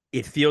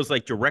 It feels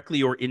like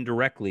directly or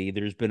indirectly,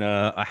 there's been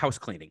a house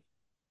cleaning.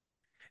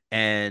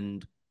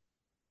 And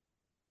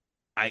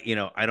I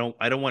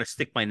don't want to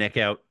stick my neck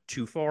out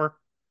too far,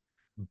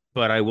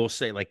 but I will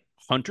say like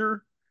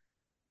Hunter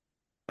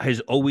has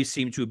always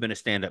seemed to have been a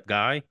stand-up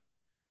guy.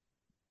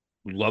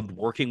 Loved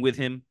working with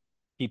him.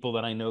 People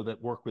that I know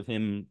that work with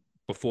him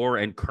before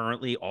and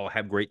currently all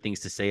have great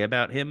things to say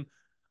about him.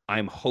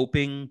 I'm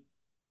hoping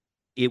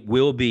it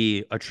will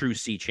be a true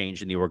sea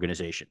change in the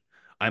organization.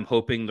 I'm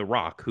hoping The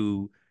Rock,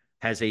 who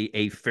has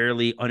a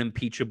fairly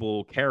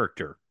unimpeachable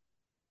character,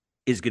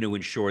 is going to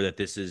ensure that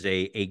this is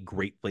a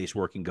great place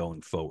working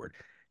going forward.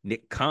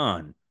 Nick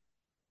Khan,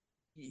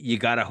 you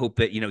got to hope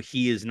that,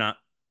 he is not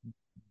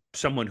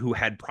someone who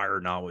had prior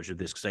knowledge of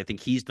this because I think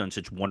he's done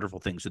such wonderful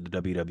things with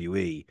the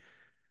WWE.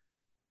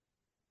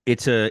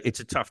 It's a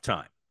tough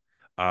time.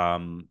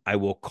 I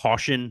will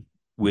caution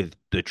with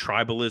the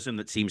tribalism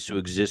that seems to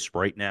exist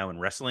right now in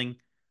wrestling.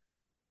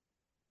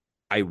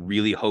 I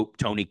really hope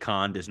Tony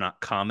Khan does not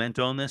comment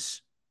on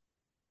this,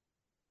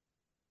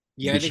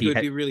 Yeah, I which think it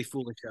would be really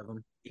foolish of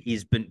him.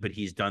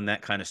 he's done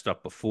that kind of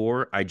stuff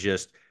before.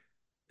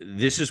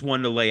 This is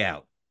one to lay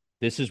out.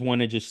 This is one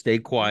to just stay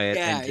quiet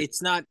Yeah, and just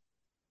it's not.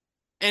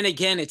 And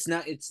again, it's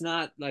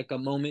not like a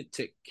moment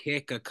to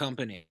kick a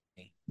company.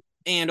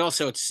 And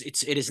also,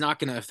 it is not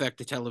going to affect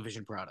the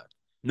television product.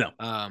 no.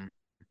 Um,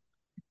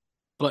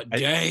 but I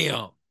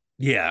damn,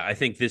 Yeah, I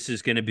think this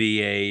is going to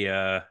be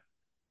a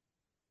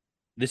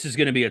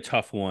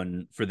tough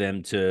one for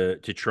them to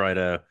try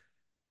to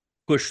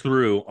push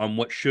through on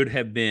what should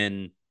have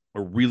been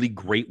a really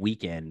great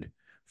weekend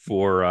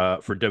for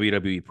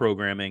WWE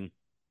programming.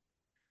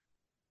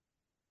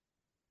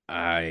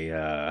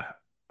 I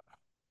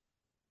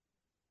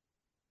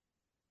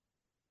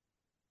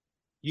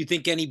you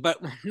think anybody?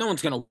 No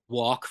one's going to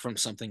walk from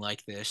something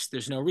like this.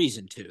 There's no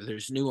reason to.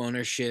 There's new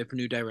ownership,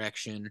 new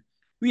direction.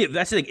 Yeah,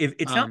 that's the thing. If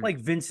it's not Um, like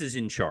Vince is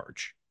in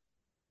charge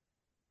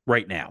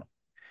right now.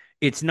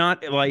 It's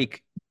not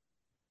like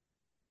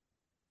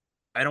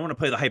I don't want to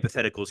play the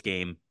hypotheticals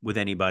game with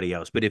anybody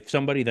else, but if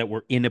somebody that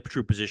were in a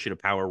true position of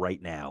power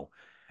right now,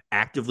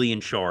 actively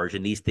in charge,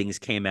 and these things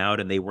came out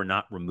and they were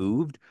not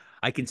removed,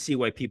 I can see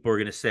why people are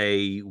going to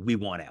say we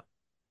want out.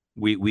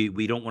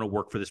 We don't want to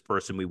work for this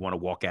person. We want to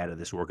walk out of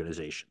this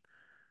organization.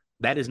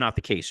 That is not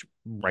the case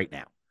right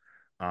now.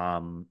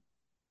 Um,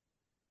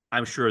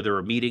 I'm sure there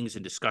are meetings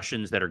and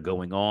discussions that are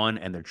going on,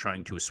 and they're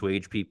trying to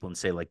assuage people and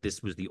say like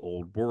this was the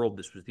old world,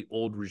 this was the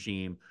old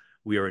regime.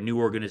 We are a new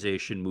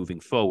organization moving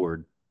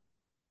forward.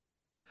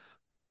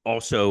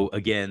 Also,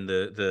 again,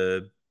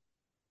 the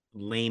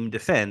lame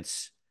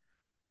defense,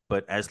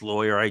 but as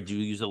lawyer, I do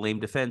use a lame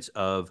defense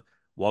of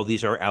while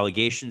these are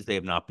allegations, they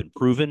have not been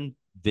proven.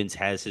 Vince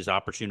has his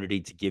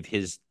opportunity to give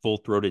his full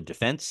throated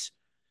defense.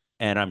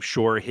 And I'm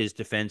sure his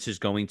defense is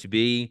going to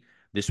be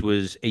this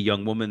was a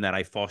young woman that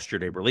I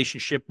fostered a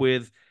relationship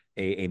with,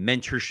 a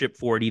mentorship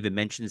for. It even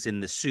mentions in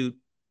the suit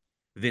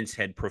Vince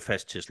had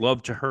professed his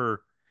love to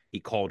her. He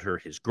called her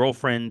his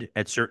girlfriend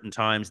at certain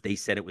times. They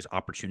said it was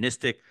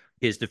opportunistic.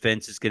 His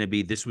defense is going to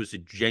be this was a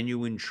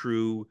genuine,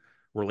 true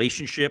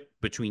relationship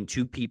between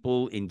two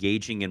people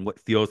engaging in what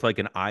feels like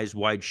an eyes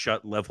wide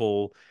shut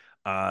level,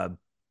 uh,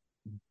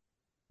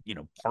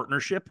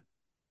 partnership.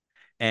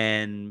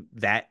 And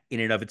that in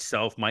and of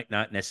itself might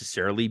not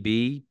necessarily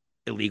be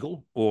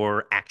illegal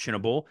or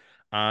actionable.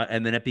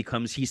 And then it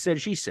becomes he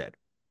said, she said.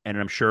 And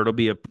I'm sure it'll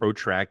be a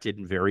protracted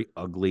and very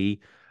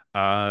ugly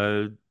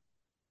uh,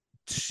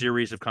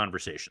 series of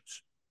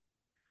conversations.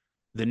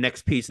 The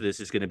next piece of this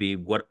is going to be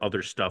what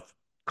other stuff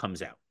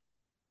comes out.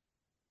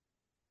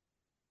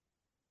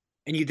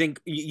 and you think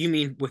you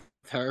mean with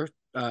her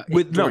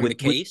With no, during the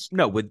case?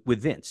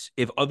 with Vince.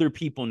 If other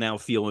people now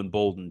feel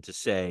emboldened to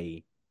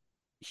say,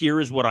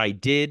 here is what I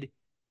did,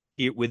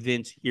 here with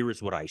Vince, here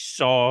is what I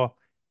saw,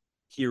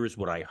 here is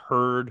what I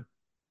heard,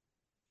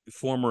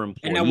 former And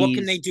now, what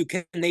can they employees. do?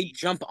 Can they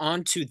jump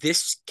onto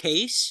this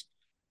case,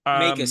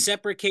 make a Um,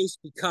 separate case,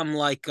 become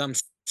like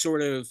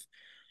sort of,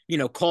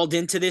 called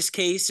into this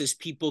case as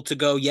people to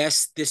go,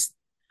 yes, this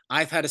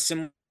I've had a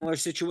similar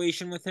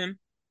situation with him.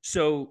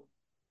 so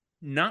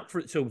not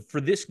for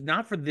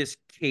this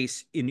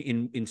case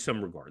in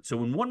some regard.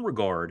 So in one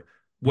regard,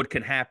 what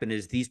can happen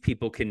is these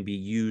people can be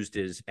used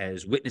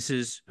as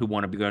witnesses who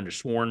want to be under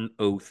sworn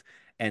oath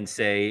and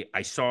say,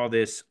 I saw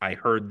this, I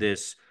heard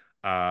this,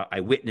 I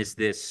witnessed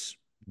this,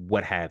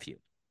 what have you.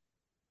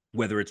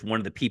 Whether it's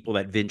one of the people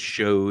that Vince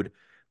showed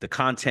the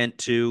content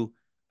to,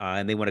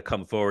 and they want to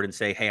come forward and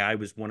say, hey, I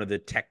was one of the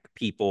tech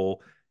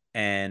people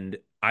and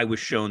I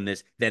was shown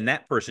this, then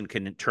that person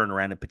can turn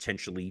around and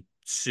potentially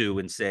sue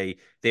and say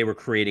they were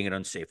creating an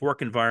unsafe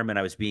work environment.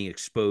 I was being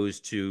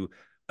exposed to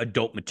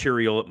adult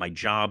material at my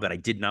job that I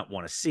did not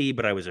want to see,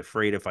 but I was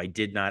afraid if I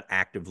did not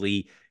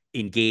actively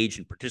engage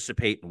and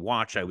participate and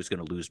watch, I was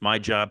going to lose my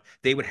job.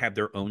 They would have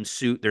their own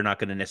suit. They're not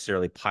going to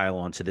necessarily pile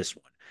onto this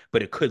one.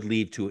 but it could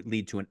lead to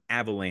an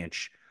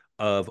avalanche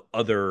of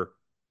other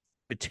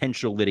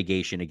potential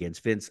litigation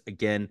against Vince.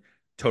 Again,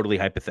 totally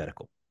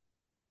hypothetical.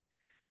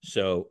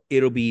 So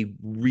it'll be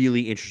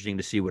really interesting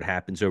to see what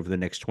happens over the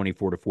next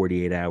 24 to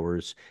 48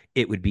 hours.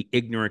 It would be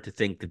ignorant to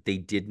think that they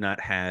did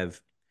not have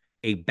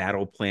a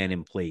battle plan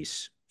in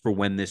place for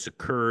when this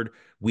occurred.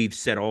 We've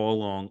said all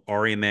along,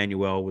 Ari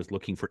Emanuel was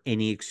looking for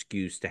any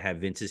excuse to have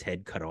Vince's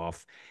head cut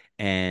off.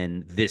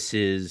 And this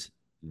is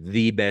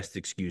the best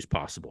excuse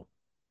possible.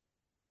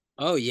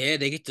 Oh yeah,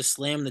 they get to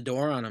slam the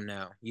door on him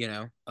now,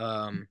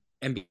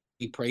 and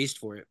be praised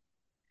for it.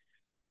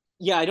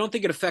 Yeah, I don't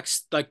think it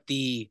affects like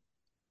the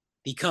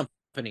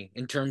company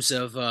in terms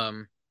of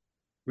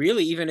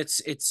really even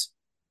its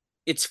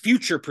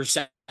future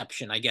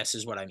perception, I guess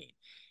is what I mean.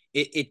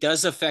 It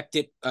does affect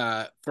it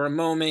for a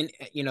moment.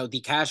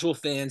 The casual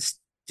fan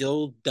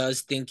still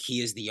does think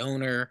he is the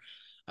owner.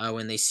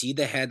 When they see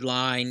the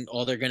headline,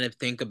 all they're gonna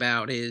think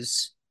about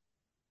is,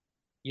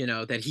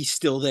 that he's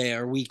still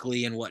there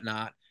weekly and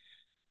whatnot.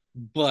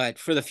 But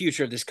for the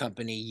future of this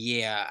company,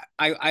 yeah,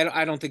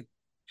 I don't think.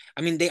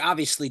 I mean, they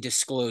obviously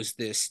disclosed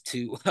this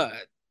to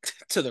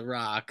to The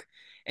Rock,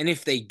 and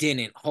if they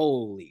didn't,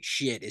 holy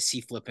shit, is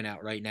he flipping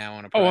out right now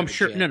on a Oh, I'm private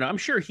sure. No, jet? no, I'm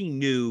sure he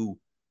knew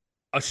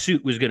a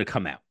suit was going to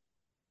come out.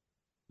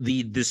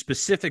 The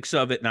specifics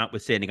of it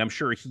notwithstanding, I'm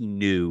sure he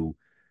knew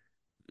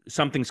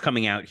something's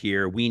coming out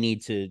here. We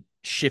need to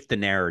shift the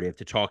narrative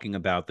to talking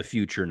about the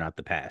future, not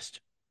the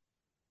past.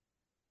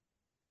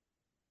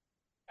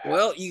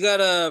 Well, you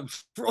got a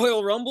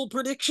Royal Rumble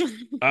prediction?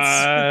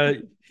 Uh,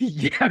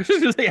 yeah, I was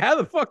just gonna say, how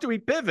the fuck do we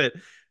pivot?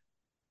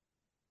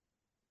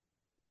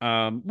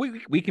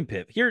 We can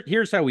pivot.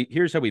 Here's how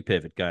we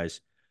pivot, guys.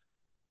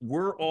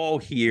 We're all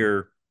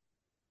here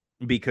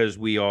because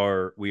we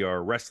are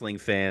wrestling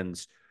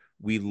fans.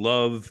 We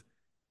love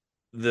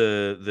we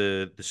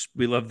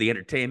love the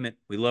entertainment.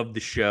 We love the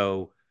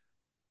show.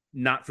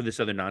 Not for this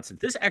other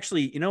nonsense. This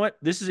actually, you know what?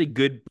 This is a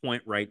good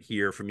point right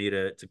here for me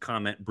to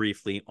comment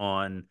briefly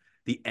on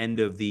the end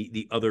of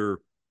the other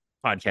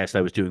podcast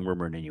I was doing,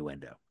 Rumor and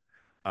Innuendo.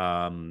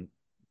 Um,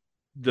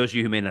 those of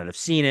you who may not have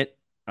seen it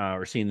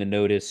or seen the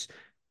notice,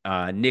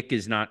 Nick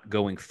is not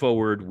going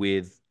forward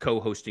with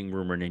co-hosting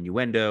Rumor and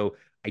Innuendo.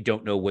 I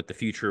don't know what the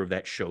future of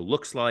that show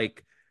looks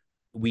like.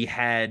 We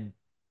had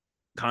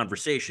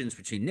conversations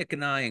between Nick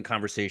and I, and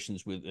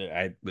conversations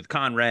with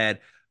Conrad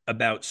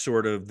about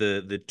sort of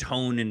the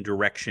tone and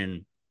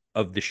direction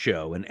of the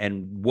show,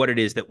 and what it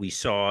is that we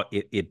saw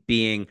it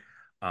being.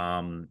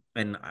 And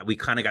we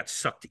kind of got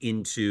sucked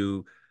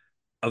into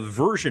a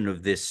version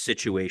of this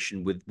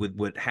situation with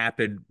what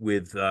happened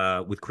with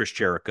Chris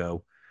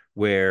Jericho,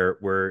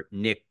 where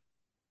Nick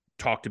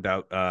talked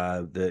about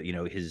the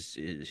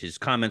his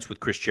comments with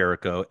Chris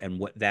Jericho and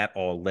what that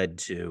all led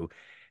to,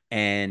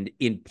 and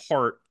in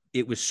part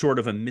it was sort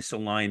of a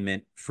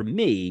misalignment for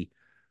me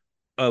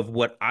of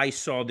what I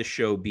saw the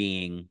show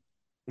being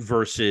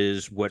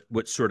versus what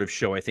sort of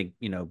show I think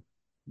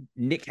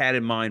Nick had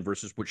in mind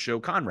versus what show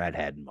Conrad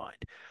had in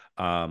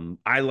mind.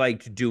 I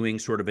liked doing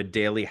sort of a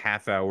daily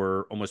half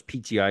hour, almost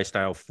PTI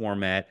style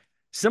format,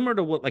 similar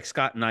to what like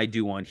Scott and I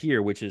do on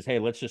here, which is, hey,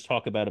 let's just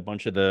talk about a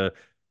bunch of the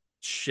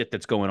shit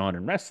that's going on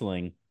in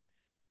wrestling.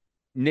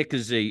 Nick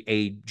is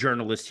a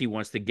journalist. He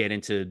wants to get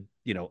into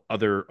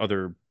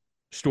other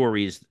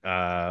stories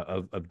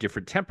of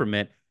different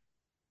temperament.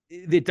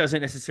 It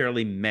doesn't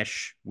necessarily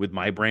mesh with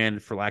my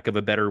brand, for lack of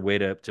a better way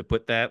to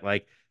put that.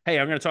 Like, hey,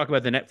 I'm going to talk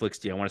about the Netflix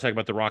deal. I want to talk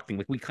about the Rock thing.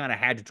 Like, we kind of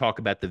had to talk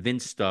about the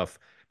Vince stuff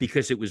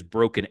because it was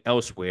broken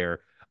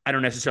elsewhere. I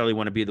don't necessarily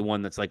want to be the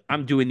one that's like,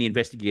 I'm doing the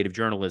investigative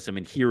journalism,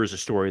 and here is a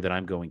story that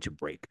I'm going to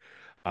break.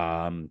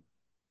 Um,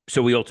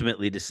 so we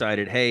ultimately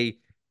decided, hey,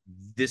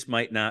 this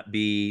might not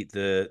be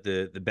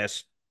the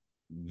best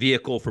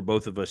vehicle for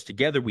both of us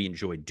together. We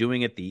enjoyed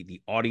doing it.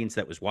 The audience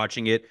that was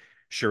watching it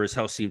sure as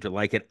hell seemed to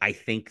like it. I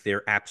think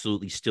there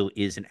absolutely still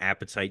is an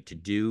appetite to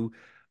do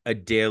a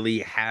daily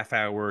half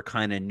hour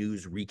kind of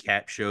news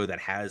recap show that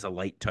has a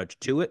light touch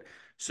to it.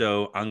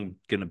 So I'm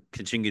going to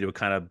continue to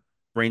kind of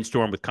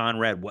brainstorm with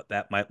Conrad what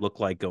that might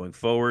look like going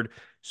forward.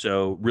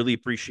 So really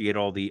appreciate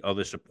all the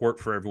other support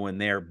for everyone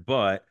there.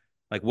 But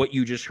like what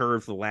you just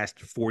heard for the last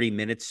 40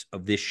 minutes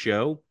of this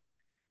show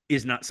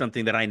is not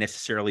something that I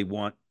necessarily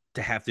want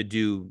to have to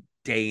do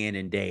day in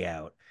and day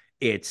out.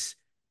 It's,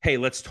 hey,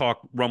 let's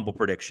talk Rumble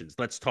predictions.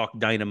 Let's talk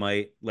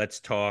Dynamite. Let's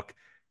talk,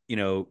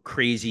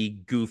 crazy,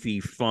 goofy,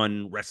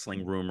 fun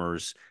wrestling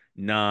rumors,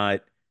 not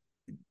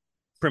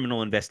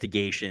criminal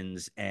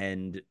investigations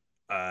and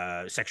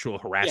sexual Yeah,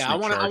 I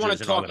harassment want to I want to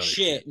charges and all talk that other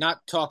shit. shit,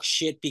 not talk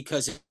shit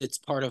because it's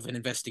part of an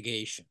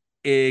investigation.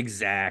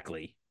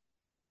 Exactly.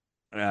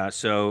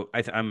 So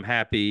I'm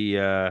happy.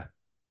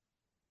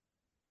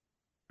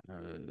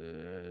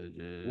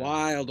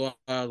 Wild,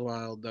 wild,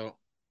 wild, though.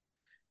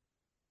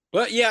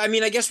 But yeah, I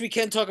mean, I guess we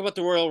can talk about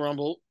the Royal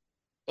Rumble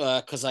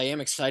because I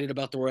am excited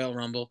about the Royal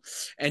Rumble.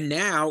 And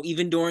now,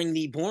 even during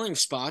the boring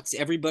spots,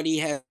 everybody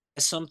has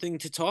something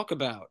to talk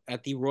about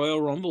at the Royal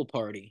Rumble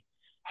party.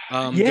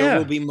 There will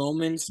Yeah. be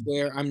moments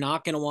where I'm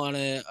not going to want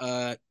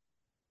to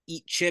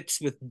eat chips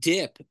with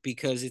dip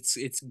because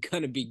it's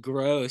gonna be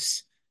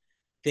gross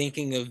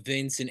thinking of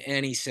Vince in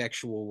any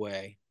sexual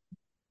way.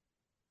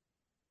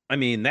 I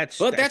mean, that's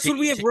But that that's what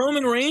we to, have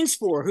Roman Reigns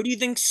for. Who do you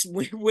think's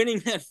winning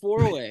that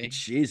four way?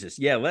 Jesus.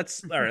 Yeah,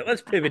 let's all right,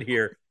 let's pivot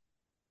here.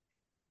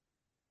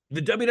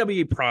 The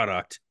WWE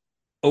product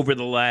over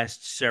the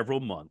last several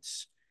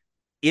months,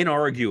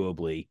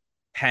 inarguably,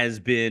 has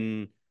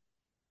been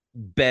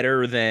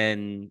better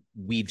than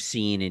we've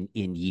seen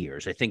in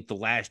years. I think the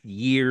last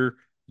year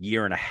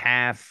and a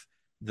half,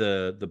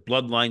 the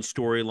bloodline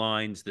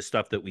storylines, the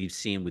stuff that we've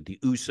seen with the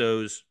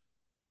Usos,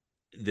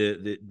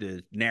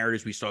 the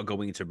narratives we saw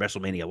going into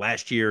WrestleMania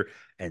last year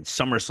and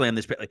SummerSlam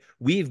this, like,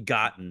 we've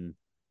gotten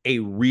a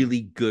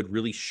really good,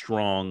 really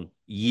strong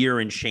year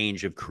and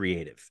change of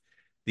creative.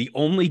 The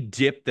only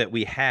dip that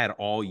we had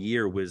all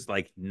year was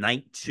like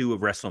night 2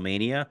 of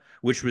WrestleMania,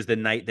 which was the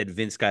night that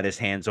Vince got his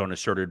hands on and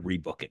started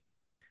rebooking.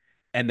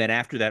 And then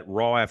after that,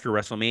 Raw after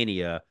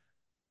WrestleMania,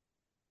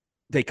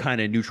 they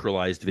kind of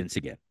neutralized Vince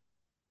again.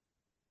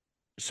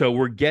 So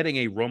we're getting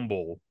a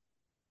Rumble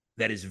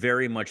that is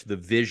very much the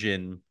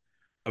vision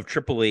of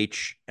Triple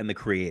H and the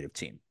creative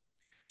team.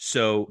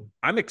 So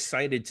I'm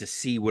excited to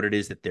see what it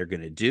is that they're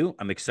going to do.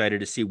 I'm excited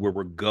to see where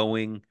we're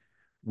going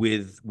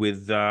with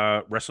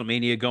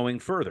WrestleMania going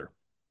further.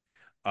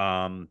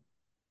 Um,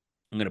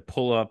 I'm going to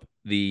pull up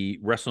the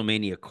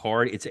WrestleMania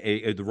card. It's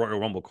the Royal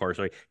Rumble card.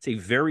 Sorry, it's a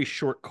very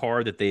short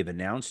card that they've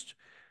announced,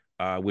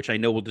 which I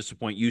know will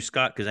disappoint you,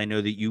 Scott, because I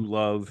know that you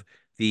love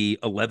the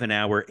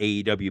 11-hour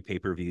AEW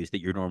pay-per-views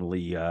that you're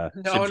normally No,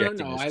 no,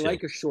 subjecting no. us I to,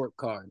 like a short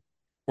card.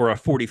 or a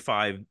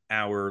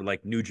 45-hour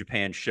like New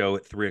Japan show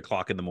at 3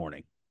 o'clock in the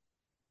morning.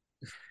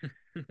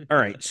 All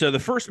right. So the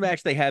first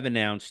match they have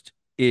announced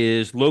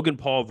is Logan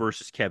Paul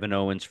versus Kevin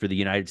Owens for the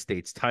United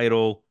States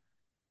title.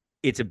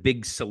 It's a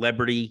big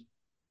celebrity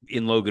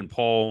in Logan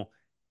Paul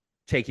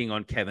taking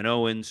on Kevin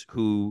Owens,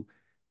 who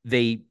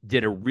they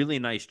did a really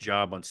nice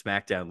job on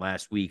SmackDown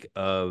last week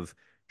of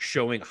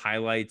showing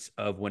highlights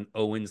of when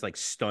Owens like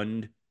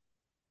stunned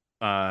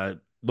uh,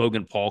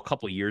 Logan Paul a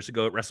couple of years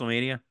ago at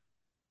WrestleMania.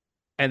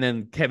 And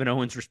then Kevin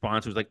Owens'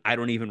 response was like, I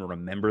don't even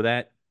remember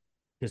that.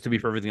 Because to be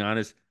perfectly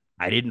honest,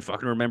 I didn't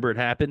fucking remember it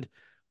happened.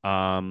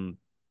 Um,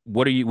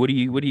 what do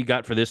you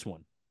got for this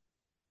one?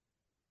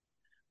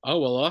 Oh,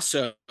 well,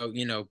 also,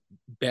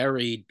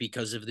 buried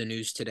because of the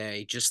news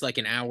today, just like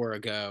an hour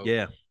ago,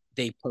 Yeah.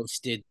 they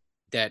posted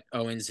that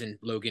Owens and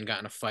Logan got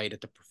in a fight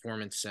at the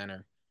Performance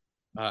Center,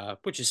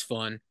 which is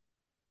fun.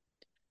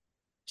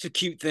 It's a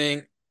cute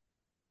thing.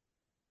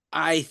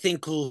 I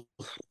think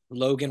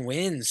Logan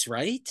wins,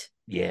 right?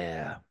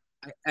 Yeah.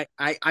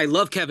 I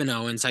love Kevin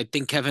Owens. I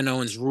think Kevin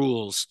Owens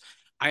rules.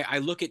 I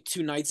look at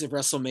 2 nights of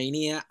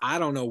WrestleMania. I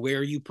don't know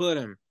where you put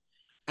him.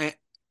 I,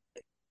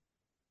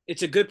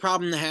 it's a good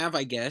problem to have,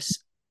 I guess.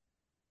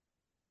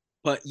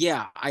 But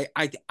yeah,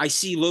 I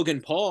see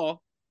Logan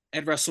Paul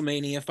at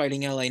WrestleMania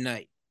fighting LA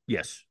Knight.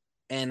 Yes.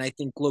 And I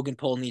think Logan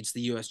Paul needs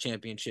the US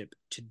championship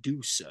to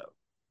do so.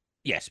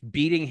 Yes.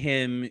 Beating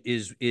him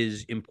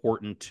is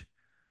important.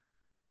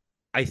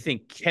 I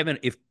think Kevin,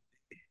 if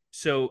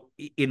so,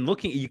 in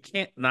looking, you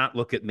can't not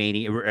look at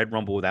Mania at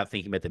Rumble without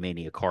thinking about the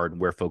Mania card and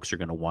where folks are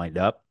going to wind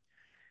up.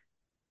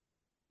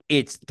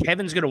 It's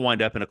Kevin's going to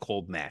wind up in a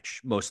cold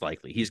match, most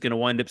likely. He's going to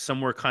wind up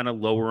somewhere kind of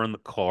lower on the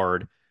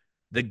card.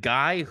 The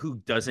guy who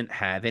doesn't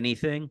have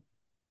anything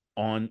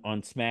on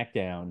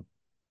SmackDown,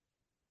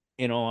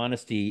 in all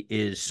honesty,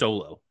 is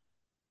Solo.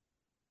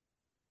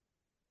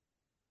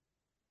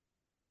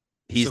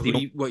 He's So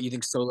the what you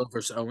think Solo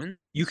versus Owen?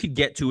 You could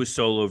get to a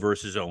Solo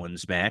versus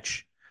Owens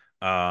match.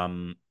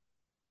 Um,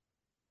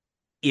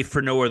 if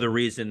for no other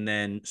reason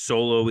than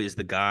Solo is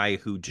the guy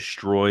who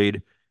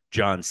destroyed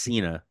John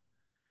Cena,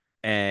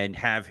 and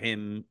have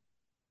him,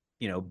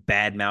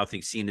 bad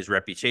mouthing Cena's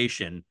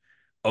reputation.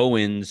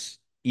 Owens,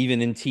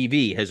 even in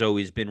TV, has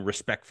always been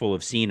respectful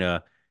of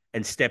Cena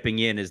and stepping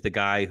in as the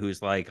guy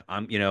who's like,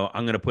 I'm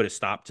going to put a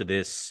stop to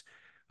this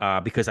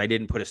because I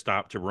didn't put a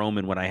stop to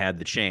Roman when I had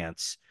the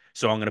chance.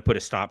 So I'm going to put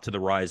a stop to the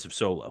rise of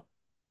Solo.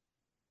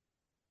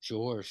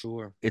 Sure,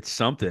 sure. It's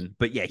something,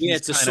 but yeah, Yeah, he's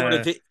it's a kind sort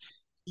of of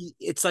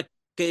it's like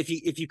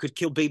if you could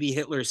kill baby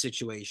Hitler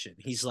situation.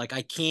 He's like,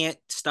 I can't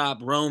stop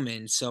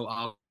Roman, so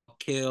I'll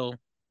kill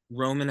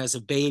Roman as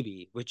a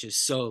baby, which is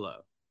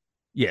Solo.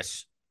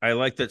 yes. I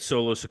like that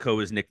Solo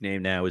Sokoa's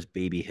nickname now is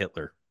Baby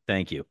Hitler.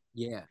 Thank you.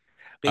 Yeah.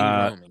 Baby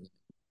Uh, Roman.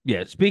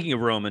 Yeah, speaking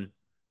of Roman,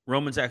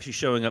 Roman's actually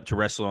showing up to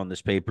wrestle on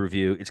this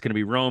pay-per-view. It's going to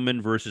be Roman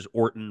versus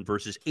Orton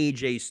versus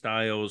AJ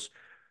Styles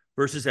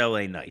versus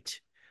LA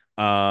Knight.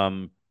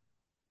 Um,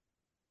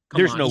 Come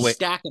there's on, no he's way.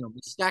 stacking them.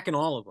 He's stacking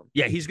all of them.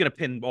 Yeah, he's going to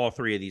pin all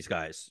three of these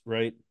guys,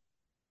 right?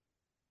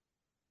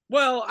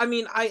 Well, I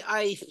mean,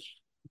 I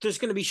there's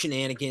going to be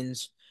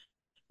shenanigans,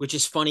 which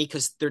is funny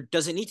because there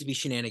doesn't need to be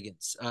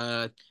shenanigans.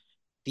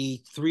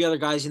 The three other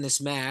guys in this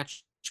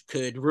match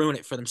could ruin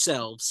it for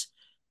themselves,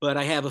 but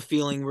I have a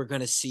feeling we're going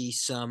to see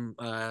some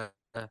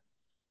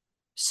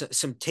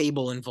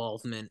table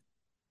involvement.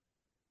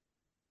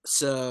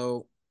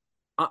 So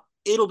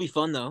it'll be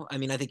fun though. I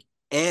mean, I think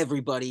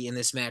everybody in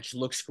this match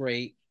looks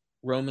great.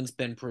 Roman's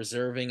been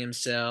preserving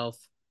himself.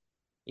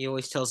 He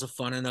always tells a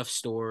fun enough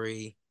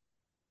story.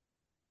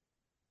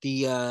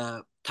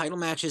 The title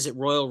matches at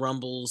Royal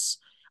Rumbles,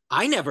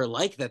 I never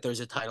like that there's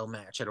a title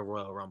match at a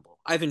Royal Rumble.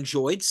 I've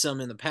enjoyed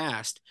some in the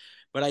past,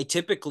 but I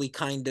typically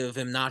kind of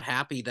am not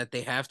happy that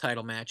they have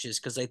title matches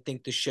because I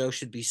think the show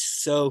should be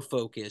so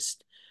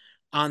focused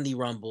on the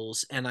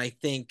Rumbles. And I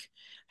think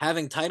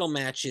having title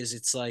matches,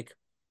 it's like,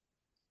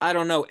 I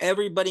don't know,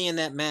 everybody in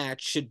that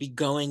match should be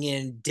going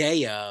in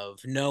day of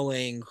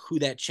knowing who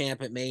that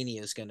champ at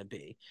Mania is going to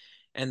be.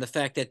 And the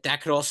fact that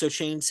that could also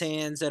change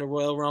hands at a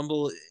Royal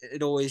Rumble,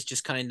 it always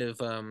just kind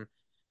of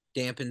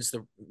dampens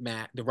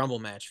the Rumble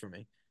match for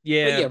me. But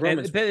Yeah, yeah, and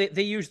Roman's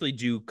they usually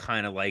do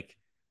kind of like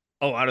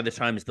a lot of the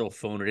times they'll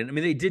phone it in. I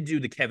mean, they did do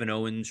the Kevin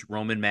Owens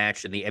Roman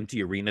match and the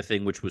empty arena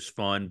thing, which was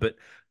fun. But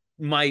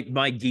my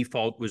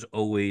default was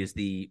always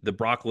the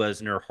Brock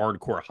Lesnar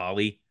Hardcore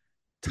Holly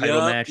title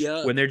yup, match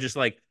yup. when they're just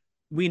like,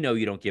 we know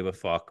you don't give a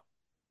fuck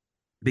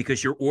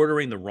because you're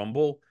ordering the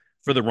Rumble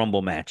for the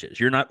Rumble matches.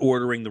 You're not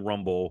ordering the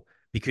Rumble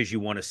because you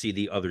want to see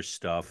the other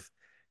stuff.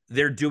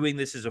 They're doing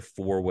this as a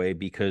four-way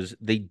because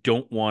they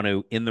don't want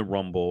to, in the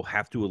Rumble,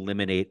 have to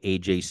eliminate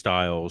AJ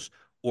Styles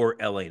or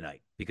LA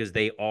Knight because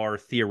they are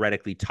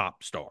theoretically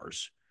top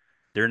stars.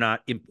 They're not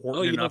Oh,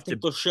 important you don't enough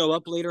think to. they'll show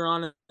up later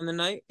on in the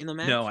night in the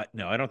No, match?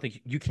 no, I don't think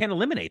you can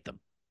eliminate them.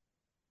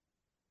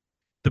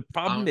 The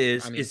problem I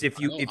mean, is if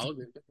you if I'll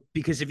agree.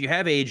 because if you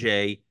have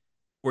AJ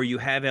or you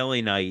have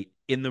LA Knight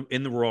in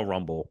the Royal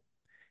Rumble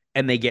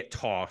and they get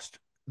tossed,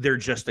 they're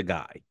just a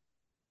guy.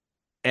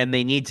 And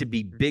they need to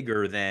be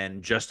bigger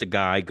than just a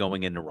guy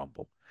going into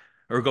Rumble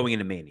or going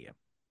into Mania.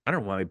 I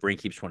don't know why my brain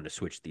keeps wanting to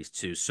switch these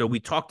two. So we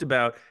talked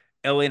about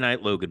LA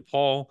Knight, Logan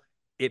Paul.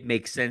 It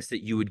makes sense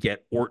that you would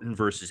get Orton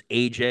versus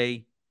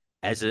AJ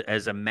as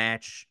a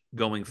match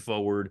going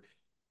forward.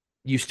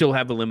 You still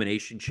have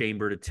Elimination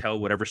Chamber to tell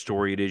whatever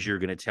story it is you're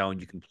going to tell, and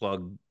you can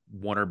plug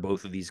one or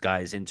both of these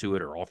guys into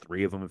it, or all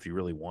three of them if you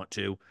really want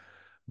to.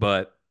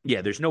 But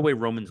yeah, there's no way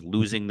Roman's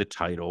losing the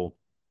title.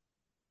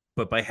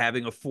 But by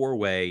having a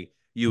four-way,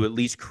 you at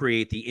least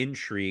create the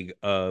intrigue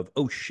of,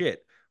 oh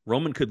shit,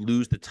 Roman could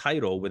lose the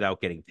title without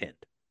getting pinned.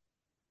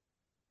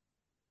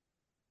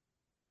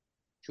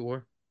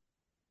 Sure.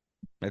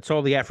 That's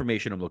all the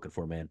affirmation I'm looking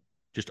for, man.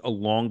 Just a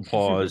long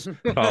pause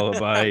followed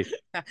by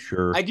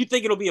sure. I do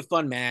think it'll be a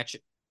fun match.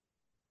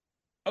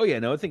 Oh yeah,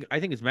 no, I think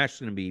his match is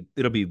gonna be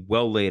it'll be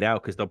well laid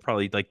out because they'll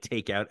probably like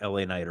take out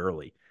LA Knight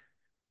early.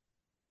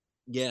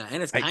 Yeah,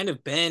 and it's I kind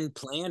of been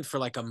planned for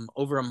like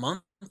over a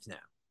month now.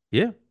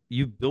 Yeah,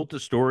 you built a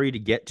story to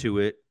get to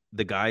it.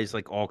 The guys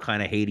like all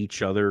kind of hate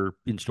each other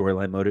in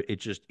storyline mode.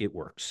 It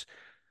works.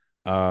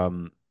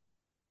 Um,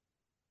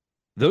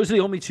 those are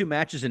the only two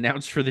matches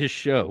announced for this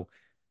show.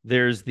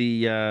 There's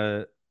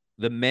the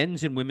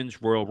men's and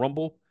women's Royal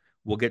Rumble.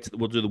 We'll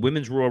do the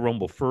women's Royal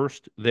Rumble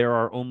first. There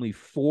are only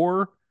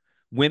four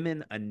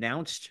women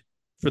announced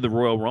for the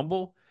Royal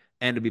Rumble,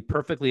 and to be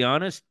perfectly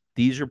honest,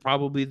 these are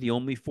probably the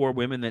only four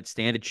women that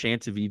stand a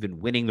chance of even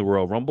winning the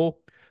Royal Rumble.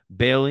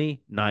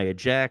 Bailey, Nia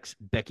Jax,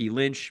 Becky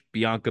Lynch,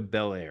 Bianca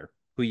Belair.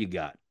 Who you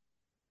got?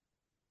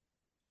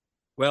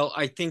 Well,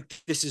 I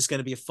think this is going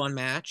to be a fun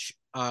match.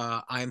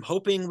 I'm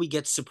hoping we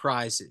get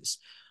surprises.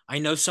 I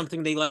know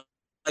something they like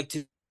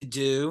to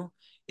do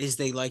is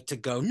they like to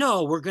go,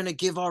 no, we're going to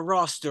give our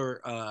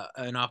roster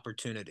an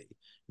opportunity.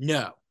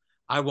 No,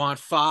 I want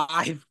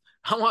five.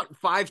 I want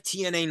five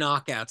TNA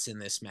knockouts in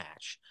this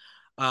match.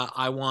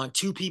 I want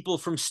two people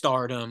from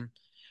Stardom.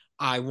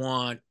 I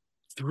want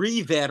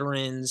three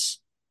veterans,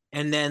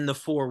 and then the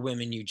four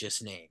women you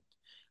just named.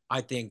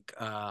 I think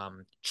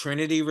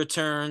Trinity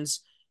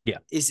returns. Yeah.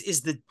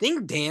 Is the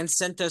thing Dan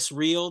sent us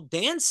real?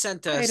 Dan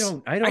sent I us.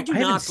 don't I I don't do I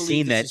haven't not believe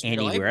seen this that is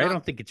real. I have anywhere. I not.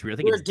 don't think it's real. I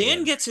think Where it's Dan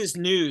Dan. gets his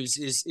news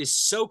is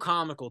so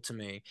comical to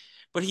me.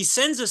 But he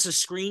sends us a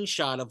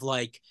screenshot of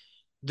like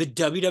the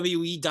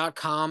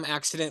WWE.com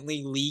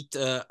accidentally leaked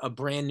a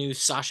brand new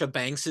Sasha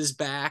Banks's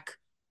back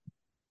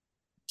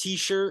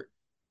T-shirt.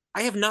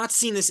 I have not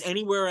seen this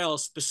anywhere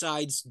else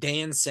besides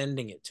Dan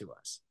sending it to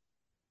us.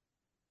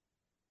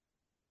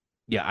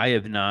 Yeah, I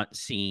have not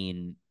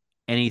seen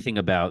anything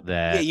about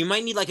Yeah, that. you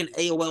might need like an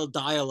AOL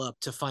dial-up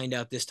to find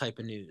out this type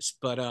of news.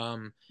 But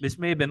This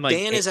may have been like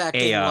Dan is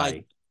acting like,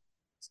 AI.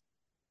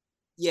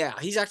 yeah,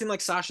 he's acting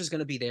like Sasha's going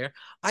to be there.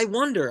 I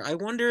wonder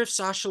if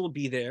Sasha will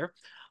be there.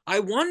 I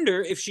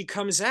wonder if she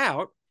comes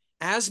out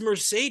as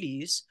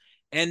Mercedes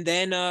and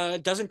then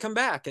doesn't come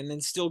back and then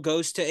still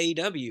goes to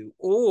AEW.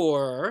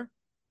 Or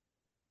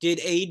did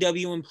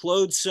AEW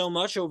implode so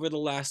much over the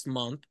last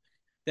month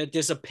that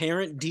this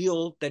apparent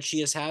deal that she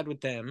has had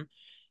with them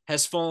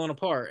has fallen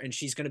apart and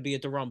she's going to be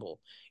at the Rumble?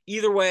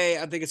 Either way,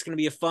 I think it's going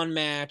to be a fun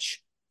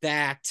match.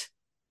 That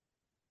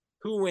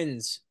who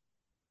wins?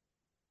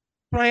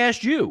 But I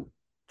asked you.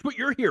 It's what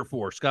you're here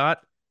for, Scott.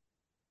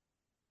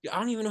 I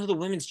don't even know who the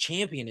women's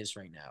champion is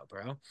right now,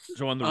 bro.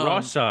 So on the Raw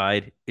Um,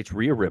 side, it's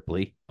Rhea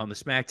Ripley. On the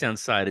SmackDown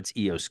side, it's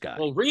Io Sky.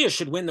 well, Rhea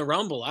should win the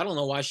Rumble. I don't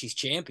know why she's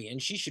champion.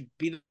 She should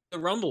be the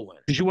Rumble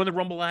winner. Because you won the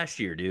Rumble last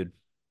year, dude.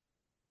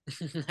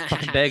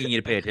 Fucking begging you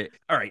to pay attention.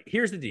 All right,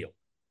 here's the deal.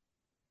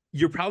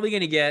 You're probably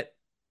going to get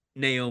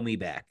Naomi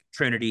back,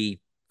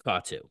 Trinity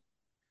Fatu.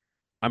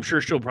 I'm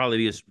sure she'll probably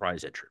be a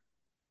surprise entry.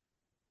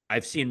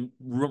 I've seen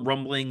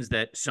rumblings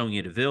that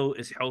Sonya Deville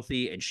is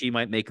healthy and she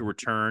might make a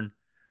return.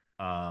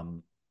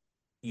 Um,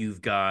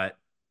 you've got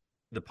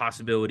the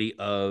possibility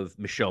of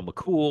Michelle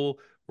McCool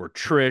or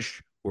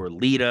Trish or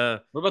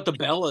Lita. What about the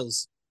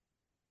Bellas?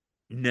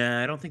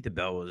 Nah, I don't think the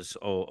Bellas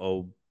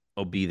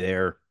will be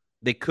there.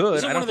 They could.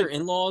 Isn't I one don't of their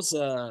think in-laws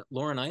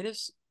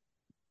Laurinaitis?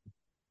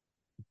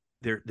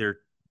 they're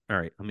all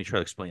right. Let me try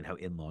to explain how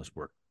in-laws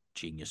work.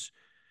 Genius.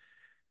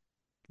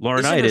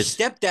 Isn't her Laurinaitis.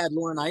 stepdad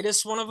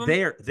Laurinaitis one of them?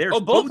 They're Oh,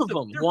 both both of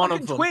them. they're One of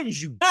fucking them.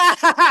 twins. You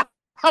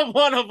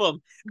One of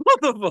them.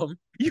 Both of them.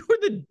 you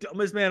are the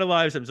dumbest man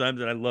alive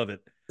sometimes, and I love it.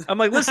 I'm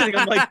like listening.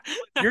 I'm like,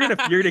 you're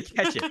gonna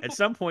catch it at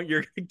some point.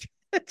 You're gonna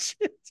catch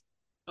it.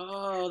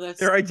 Oh, They're that's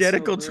so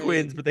identical great.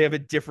 twins, but they have a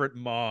different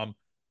mom.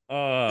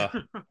 Uh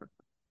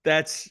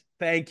that's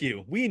thank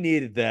you. We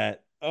needed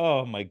that.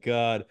 Oh my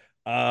god.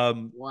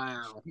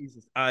 Wow.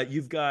 Jesus.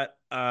 You've got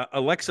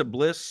Alexa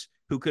Bliss,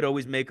 who could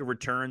always make a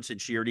return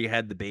since she already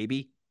had the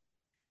baby.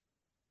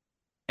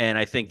 And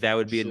I think that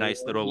would be a nice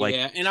Sure. little like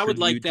Yeah. And I would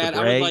like tribute to that. I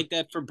would Bray. like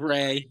that for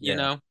Bray, you Yeah.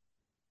 know?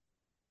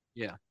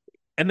 Yeah.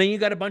 And then you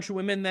got a bunch of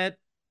women that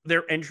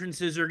their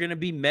entrances are going to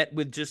be met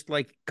with just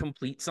like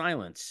complete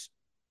silence,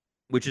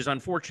 which is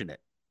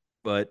unfortunate,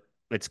 but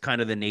it's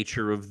kind of the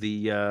nature of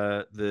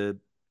the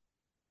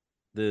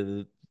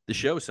the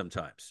show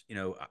sometimes. You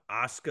know,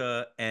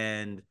 Asuka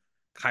and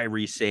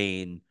Kairi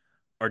Sane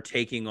are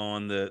taking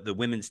on the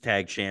women's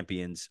tag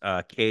champions,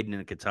 Caden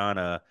and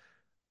Katana,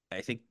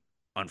 I think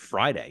on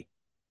Friday.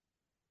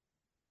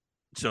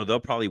 So they'll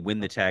probably win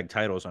the tag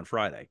titles on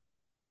Friday.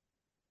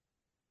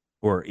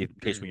 Or in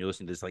case when Mm. you're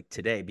listening to this like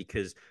today,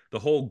 because the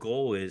whole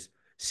goal is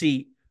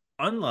see,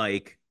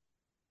 unlike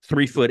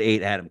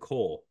 3'8" Adam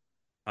Cole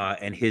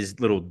and his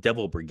little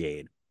devil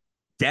brigade,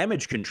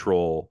 Damage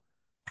Control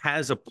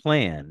has a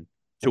plan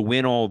to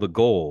win all the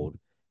gold,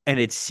 and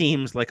it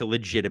seems like a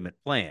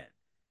legitimate plan.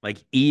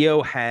 Like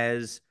Io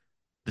has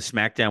the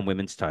SmackDown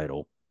Women's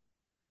title.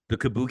 The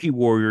Kabuki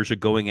Warriors are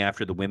going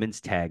after the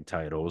women's tag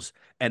titles,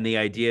 and the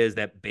idea is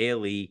that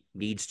Bayley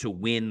needs to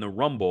win the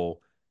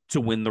Rumble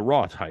to win the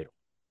Raw title.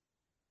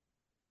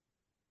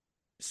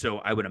 So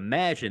I would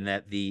imagine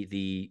that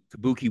the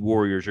Kabuki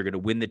Warriors are going to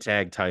win the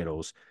tag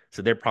titles,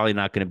 so they're probably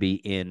not going to be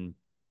in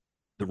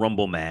the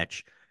Rumble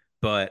match.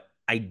 But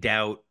I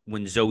doubt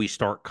when Zoe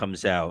Stark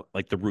comes out,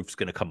 like the roof's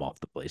going to come off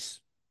the place.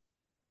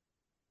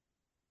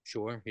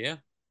 Sure. Yeah.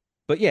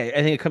 But yeah,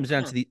 I think it comes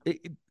down Huh. to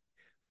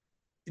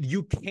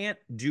you can't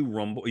do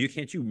Rumble, you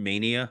can't do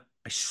Mania.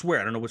 I swear,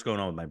 I don't know what's going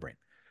on with my brain.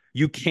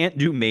 You can't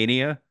do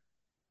Mania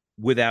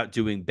without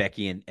doing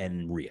Becky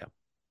and Rhea.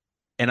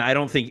 And I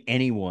don't think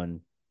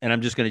anyone, and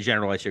I'm just going to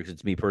generalize here because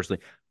it's me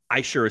personally,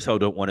 I sure as hell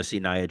don't want to see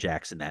Nia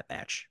Jax in that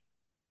match.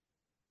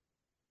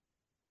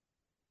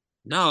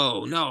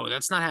 No, no,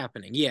 that's not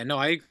happening. Yeah, no,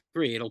 I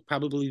agree. It'll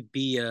probably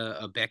be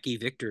a Becky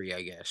victory,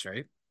 I guess,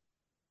 right?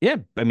 Yeah,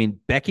 I mean,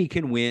 Becky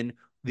can win.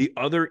 The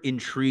other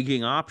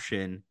intriguing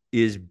option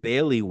is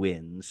Bayley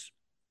wins,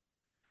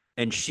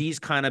 and she's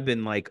kind of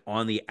been like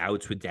on the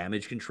outs with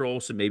Damage Control.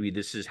 So maybe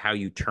this is how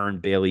you turn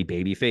Bayley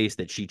babyface,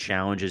 that she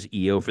challenges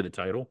Io for the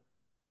title.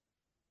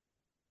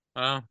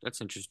 Oh, that's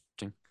interesting.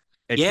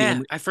 It's the Yeah,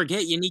 only I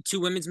forget you need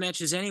two women's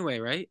matches anyway,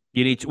 right?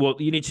 you need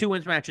two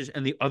wins matches,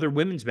 and the other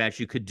women's match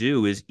you could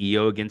do is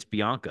Io against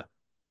Bianca,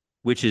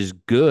 which is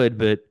good,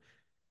 but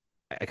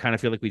I kind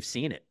of feel like we've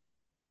seen it.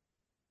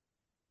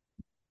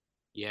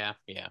 Yeah,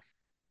 yeah.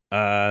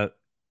 Uh,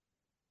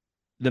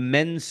 the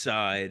men's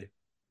side,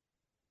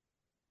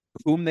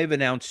 whom they've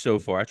announced so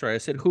far. That's right, I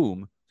said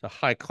whom. It's a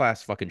high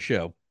class fucking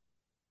show.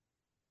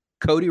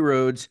 Cody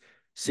Rhodes,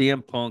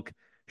 CM Punk,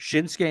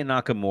 Shinsuke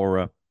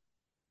Nakamura,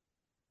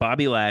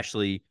 Bobby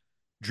Lashley,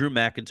 Drew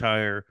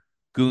McIntyre,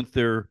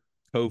 Gunther,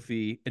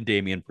 Kofi, and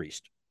Damian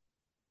Priest.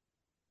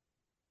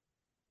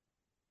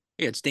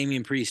 Yeah, it's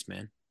Damian Priest,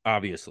 man.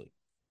 Obviously.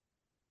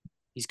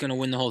 He's gonna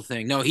win the whole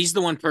thing. No, he's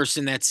the one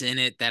person that's in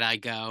it that I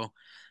go,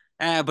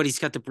 but he's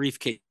got the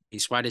briefcase.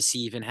 Why does he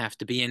even have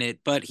to be in it?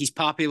 But he's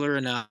popular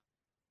enough.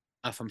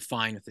 I'm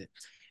fine with it.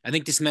 I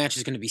think this match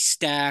is going to be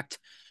stacked.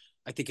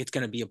 I think it's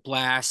going to be a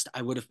blast.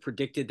 I would have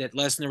predicted that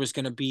Lesnar was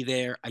going to be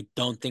there. I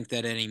don't think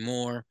that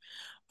anymore.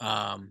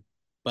 Um,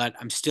 but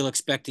I'm still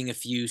expecting a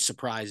few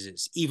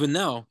surprises, even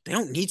though they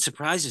don't need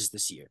surprises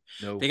this year.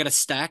 No. They got a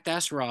stacked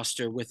ass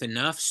roster with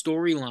enough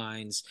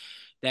storylines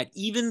that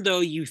even though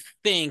you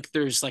think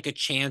there's like a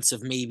chance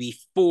of maybe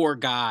four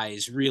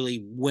guys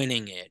really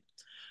winning it,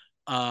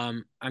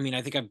 I mean,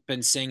 I think I've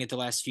been saying it the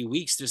last few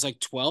weeks. There's like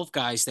 12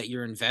 guys that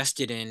you're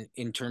invested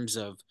in terms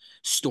of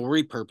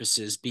story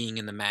purposes being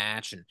in the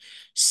match and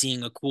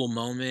seeing a cool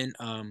moment.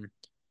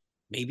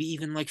 Maybe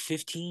even like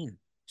 15.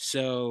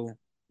 So I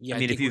yeah, I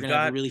mean, if think we're you've gonna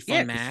have a got really yeah,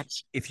 fun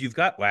match. if you've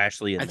got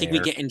Lashley I in think we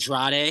there, get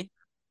Andrade.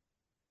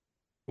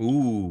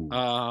 ooh,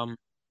 Um,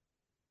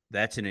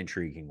 that's an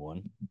intriguing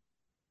one.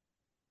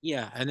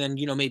 yeah, and then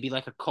maybe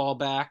like a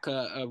callback,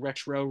 a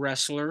retro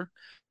wrestler,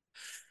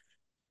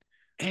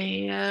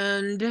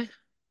 and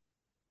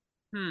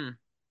Hmm.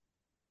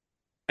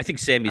 I think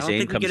Sami I don't Zayn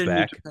think we comes get a New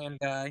back. Japan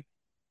guy.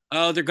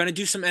 Oh, they're gonna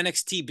do some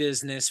NXT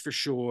business for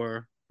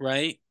sure,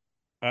 right?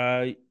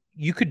 Uh,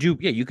 you could do,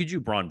 yeah, you could do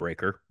Braun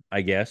Breaker,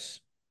 I guess.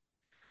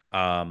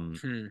 Um,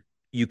 Hmm.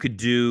 you could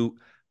do,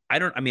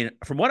 I mean,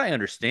 from what I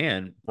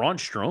understand, Braun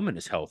Strowman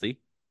is healthy.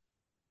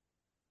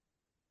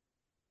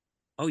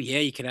 Oh yeah,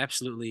 you could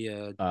absolutely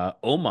do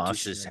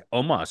Omos is some.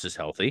 Omos is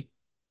healthy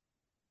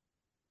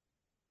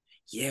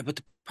Yeah, but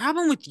the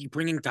problem with you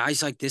bringing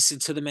guys like this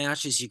into the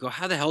match is you go,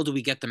 how the hell do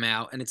we get them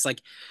out? And it's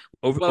like,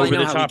 well, I over know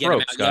the how we top get them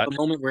rope, out. You have Scott. a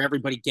moment where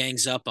everybody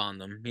gangs up on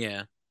them.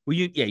 Yeah. Well,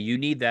 you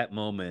need that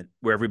moment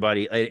where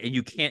everybody, and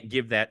you can't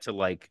give that to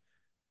like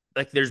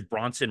there's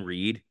Bronson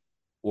Reed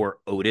or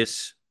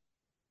Otis,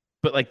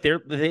 but like they're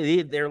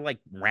like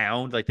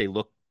round, like they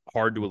look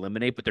hard to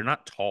eliminate, but they're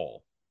not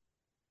tall.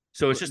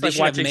 So it's just They like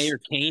should have watching. Mayor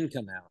Kane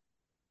come out.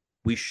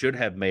 We should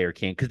have Mayor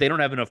Kane because they don't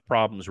have enough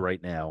problems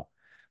right now.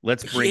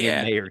 Let's bring in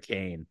Yeah. Mayor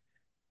Kane.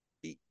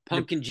 The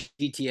Punk and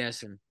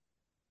GTS him.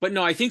 But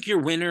no, I think your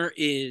winner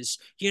is,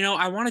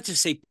 I wanted to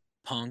say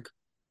Punk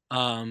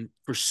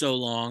for so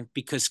long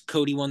because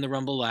Cody won the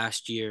Rumble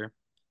last year,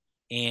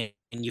 and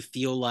you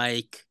feel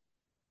like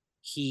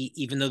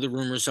even though the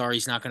rumors are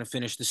he's not going to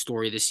finish the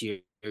story this year,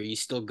 you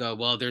still go,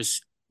 well,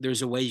 there's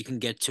a way you can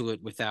get to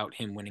it without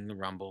him winning the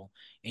Rumble,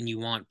 and you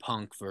want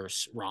Punk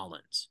versus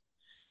Rollins.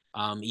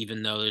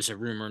 Even though there's a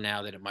rumor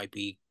now that it might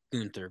be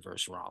Gunther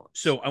versus Rollins.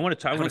 so I I want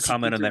don't to see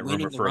comment on Gunther that rumor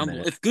winning the for a Rumble.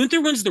 minute. If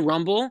Gunther wins the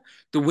Rumble,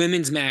 the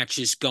women's match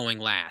is going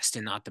last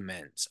and not the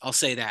men's. I'll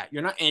say that.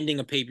 You're not ending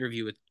a pay per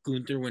view with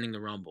Gunther winning the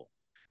Rumble.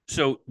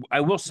 So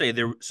I will say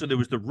there. So there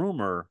was the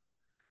rumor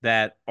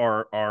that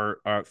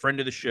our friend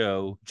of the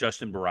show,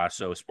 Justin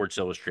Barrasso, Sports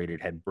Illustrated,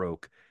 had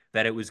broke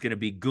that it was going to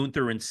be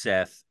Gunther and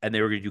Seth, and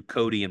they were going to do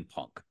Cody and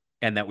Punk,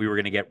 and that we were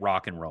going to get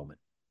Rock and Roman.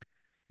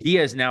 He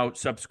has now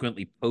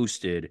subsequently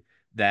posted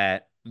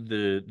that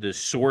the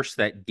source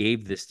that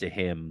gave this to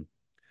him,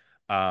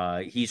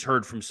 he's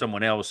heard from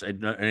someone else,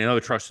 another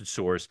trusted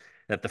source,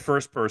 that the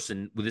first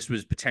person, this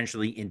was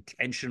potentially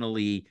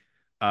intentionally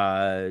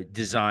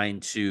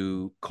designed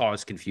to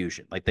cause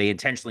confusion. Like they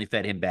intentionally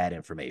fed him bad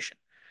information,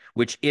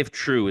 which, if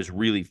true, is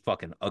really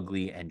fucking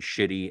ugly and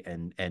shitty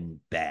and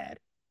bad.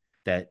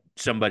 That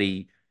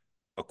somebody,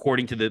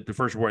 according to the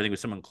first report, I think it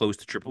was someone close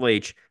to Triple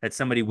H, that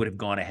somebody would have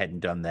gone ahead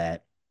and done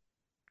that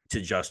to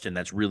Justin.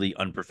 That's really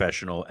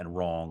unprofessional and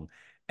wrong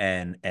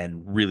and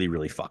really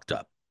really fucked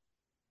up.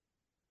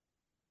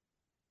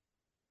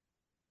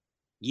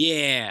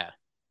 Yeah.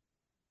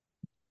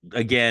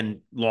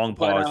 Again, long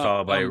But pause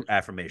followed by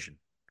affirmation.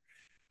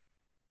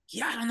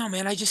 yeah, I don't know,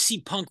 man. I just see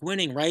Punk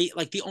winning, right?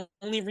 Like the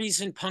only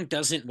reason Punk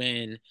doesn't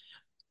win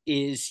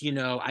is,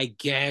 I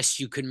guess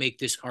you could make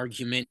this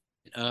argument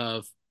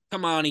of,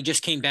 come on, he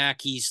just came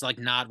back. He's like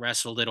not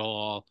wrestled at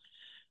all.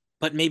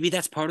 But maybe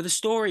that's part of the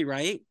story,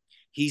 right?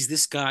 He's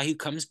this guy who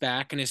comes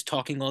back and is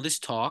talking all this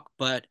talk,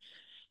 but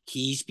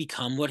he's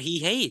become what he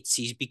hates.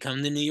 He's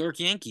become the New York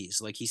Yankees,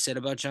 like he said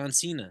about John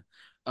Cena.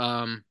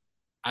 Um,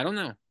 I don't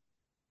know,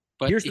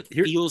 but Here's the it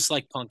here. feels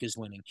like Punk is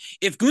winning.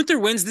 If Gunther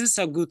wins, this is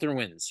how Gunther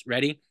wins.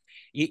 Ready?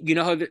 You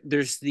know how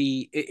there's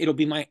it'll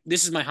be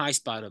this is my high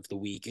spot of the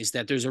week is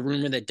that there's a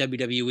rumor that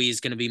WWE is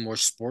going to be more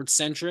sports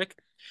centric.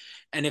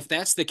 And if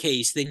that's the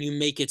case, then you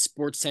make it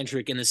sports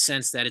centric in the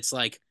sense that it's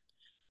like,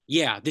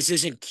 yeah, this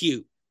isn't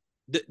cute.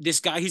 This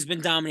guy who's been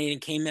dominating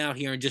came out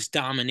here and just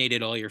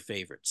dominated all your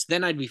favorites.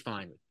 Then I'd be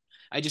fine with it.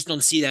 I just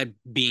don't see that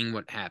being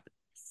what happened.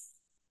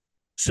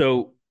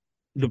 So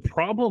the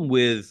problem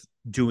with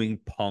doing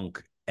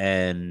Punk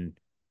and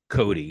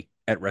Cody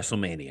at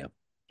WrestleMania,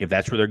 if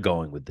that's where they're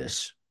going with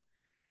this,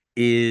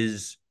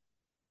 is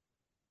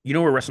you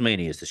know where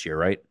WrestleMania is this year,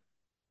 right?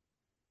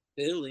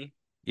 Philly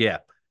Yeah.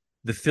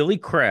 The Philly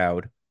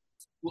crowd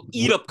will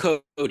eat w- up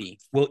Cody.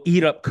 will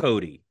eat up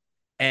Cody.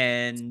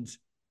 And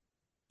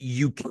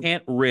you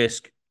can't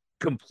risk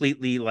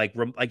completely like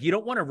you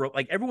don't want to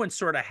like everyone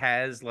sort of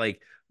has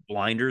like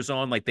blinders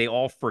on, like they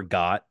all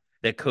forgot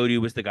that Cody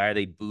was the guy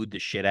they booed the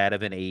shit out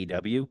of in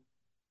AEW,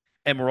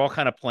 and we're all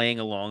kind of playing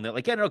along that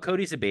like, yeah, no,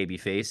 Cody's a baby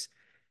face.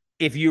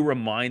 If you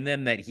remind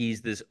them that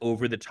he's this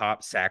over the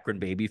top saccharine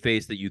baby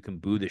face that you can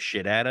boo the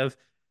shit out of,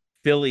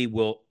 Philly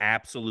will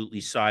absolutely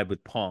side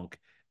with Punk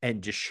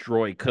and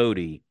destroy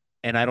Cody,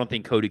 and I don't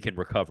think Cody can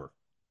recover.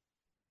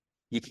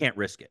 You can't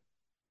risk it.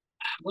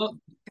 Well,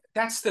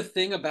 that's the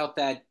thing about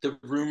that. The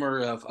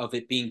rumor of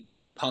it being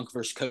Punk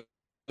versus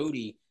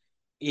Cody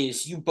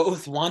is you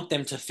both want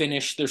them to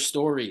finish their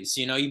stories.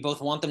 You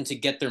both want them to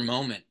get their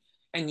moment.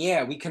 And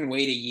yeah, we can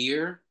wait a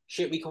year.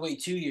 Shit, we can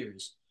wait 2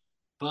 years.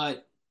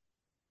 But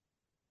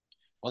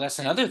well, that's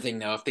another thing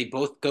though. If they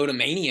both go to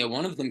Mania,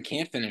 one of them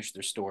can't finish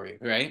their story,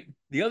 right?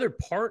 The other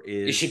part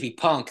It should is, be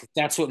Punk.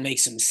 That's what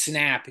makes him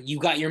snap. You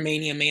got your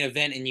Mania main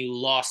event and you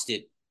lost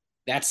it.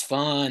 That's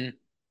fun.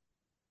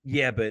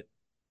 yeah, but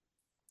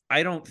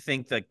I don't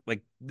think that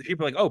like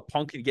people are like, oh,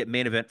 Punk can get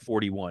main event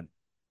 41.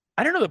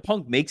 I don't know that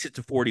Punk makes it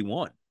to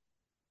 41.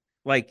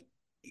 Like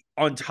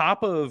on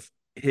top of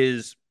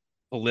his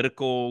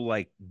political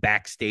like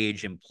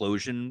backstage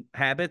implosion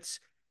habits,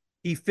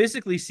 he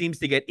physically seems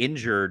to get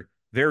injured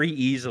very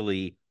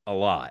easily a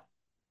lot.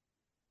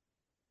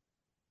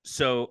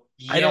 So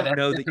I Yeah, don't that's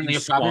know that you definitely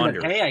a problem. But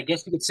squander. hey, I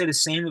guess you could say the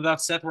same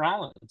about Seth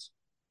Rollins.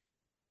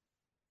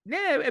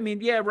 Yeah, I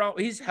mean, yeah,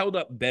 he's held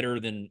up better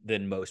than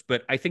most,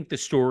 but I think the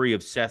story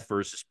of Seth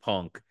versus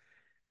Punk,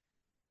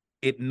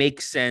 it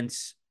makes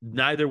sense.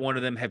 Neither one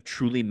of them have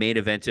truly main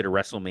evented a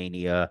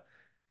WrestleMania.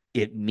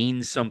 It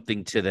means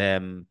something to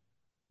them.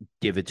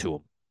 Give it to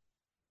them.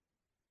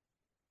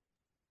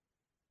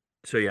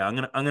 So yeah, I'm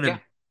gonna Yeah,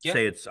 yeah,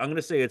 say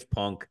it's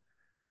Punk.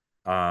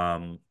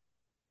 Um,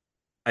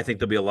 I think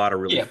there'll be a lot of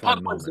really yeah.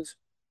 fun Punk wins the moments.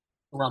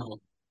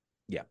 Rumble.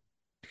 Yeah,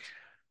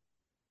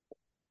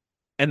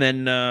 and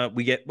then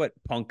we get what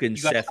Punk and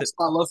You got Seth.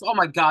 Carlos. Oh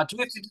my God, do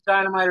we have to do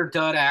Dynamite or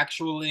Dud?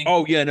 Actually,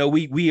 Oh yeah, no,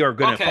 we are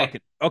gonna okay.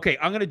 fucking okay.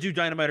 I'm gonna do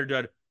Dynamite or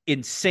Dud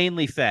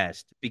insanely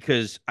fast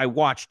because I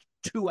watched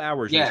 2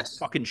 hours of this Yes.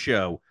 fucking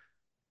show.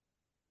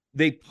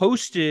 They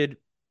posted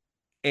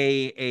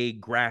a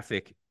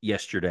graphic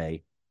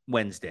yesterday,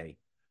 Wednesday,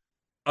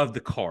 of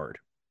the card.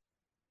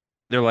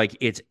 They're like,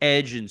 it's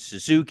Edge and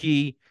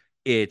Suzuki,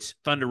 it's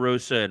Thunder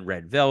Rosa and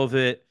Red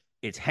Velvet,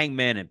 it's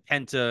Hangman and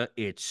Penta,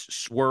 it's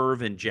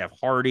Swerve and Jeff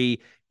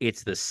Hardy,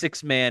 it's the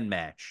 6-man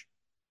match.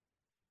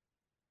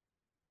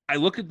 I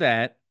look at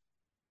that,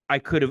 I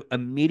could have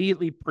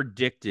immediately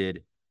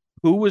predicted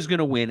who was going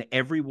to win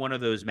every one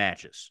of those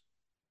matches.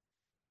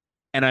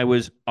 And I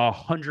was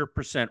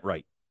 100%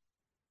 right.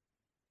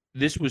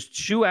 This was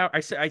 2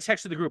 hours. I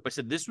texted the group. I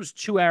said, this was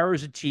 2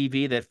 hours of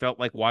TV that felt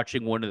like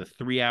watching one of the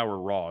 3 hour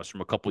Raws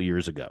from a couple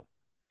years ago.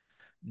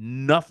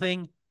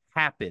 Nothing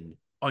happened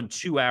on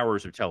 2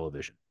 hours of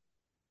television.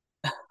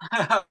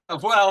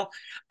 Well,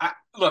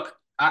 look,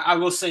 I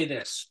will say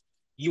this.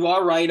 You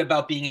are right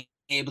about being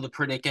able to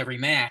predict every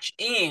match.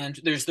 And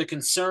there's the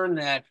concern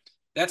that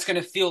that's going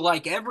to feel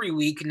like every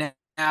week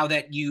now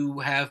that you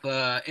have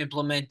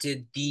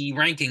implemented the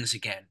rankings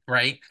again,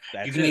 right? You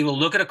That's can be it. able to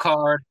look at a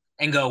card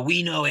and go,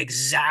 we know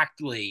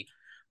exactly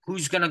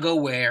who's going to go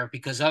where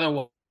because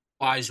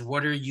otherwise,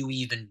 what are you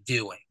even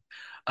doing?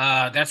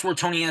 That's where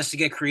Tony has to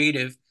get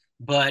creative,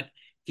 but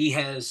he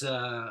has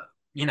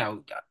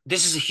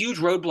this is a huge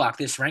roadblock,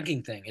 this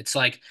ranking thing. It's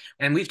like,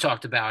 and we've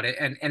talked about it,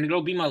 and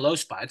it'll be my low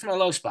spot. It's my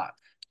low spot.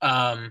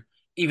 Um,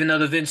 Even though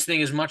the Vince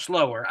thing is much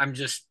lower, I'm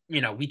just,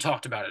 we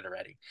talked about it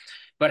already.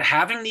 But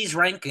having these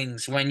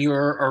rankings when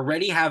you're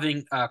already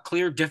having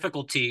clear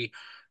difficulty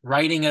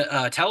writing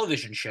a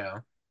television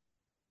show,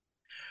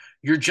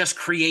 you're just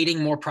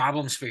creating more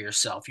problems for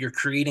yourself. You're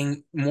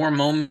creating more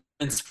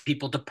moments for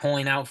people to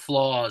point out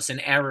flaws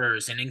and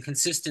errors and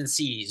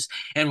inconsistencies.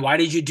 And why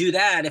did you do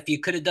that if you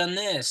could have done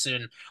this?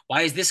 And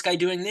why is this guy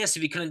doing this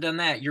if he couldn't have done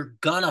that? You're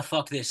gonna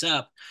fuck this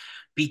up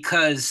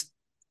because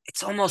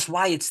it's almost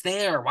why it's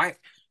there. Why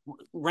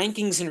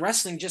rankings in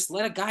wrestling just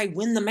let a guy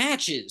win the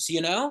matches,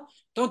 you know?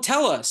 Don't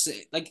tell us.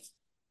 Like,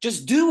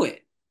 just do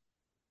it.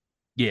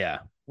 Yeah.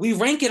 We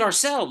rank it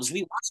ourselves.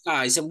 We watch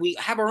guys and we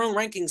have our own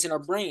rankings in our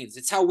brains.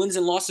 It's how wins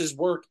and losses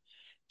work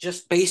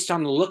just based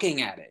on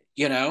looking at it,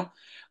 you know?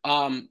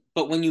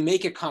 But when you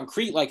make it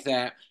concrete like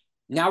that,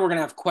 now we're going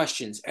to have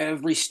questions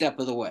every step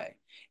of the way.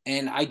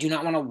 And I do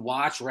not want to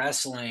watch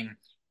wrestling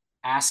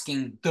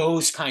asking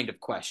those kind of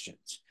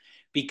questions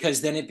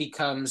because then it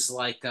becomes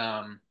like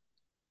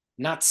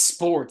not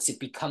sports. It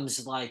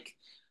becomes like,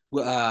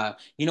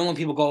 when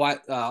people go,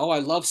 oh, I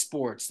love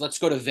sports. Let's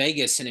go to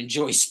Vegas and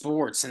enjoy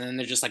sports. And then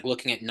they're just like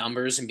looking at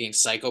numbers and being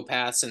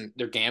psychopaths and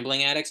they're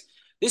gambling addicts.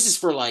 This is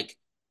for like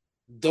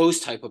those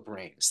type of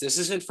brains. This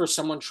isn't for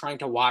someone trying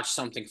to watch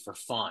something for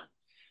fun.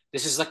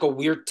 This is like a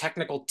weird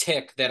technical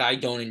tick that I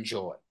don't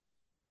enjoy.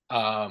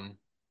 Um,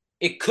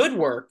 it could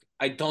work.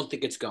 I don't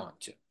think it's going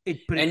to.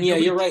 And yeah,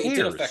 Nobody you're right. It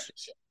did affect cares. the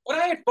show. But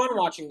I had fun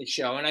watching the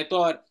show, and I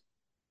thought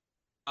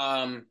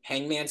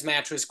Hangman's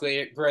match was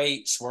great.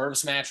 Great.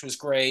 Swerve's match was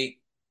great.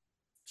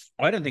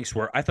 Oh, I didn't think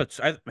Swerve.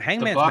 The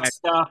Hangman's Buck match.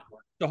 stuff.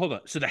 So hold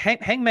on. So the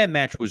Hangman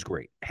match was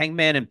great.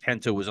 Hangman and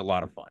Penta was a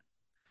lot of fun.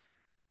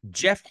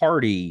 Jeff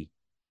Hardy,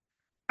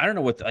 I don't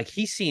know what like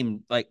he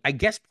seemed like. I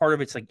guess part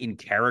of it's like in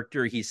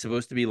character. He's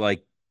supposed to be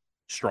like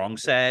strong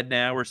sad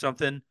now or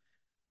something,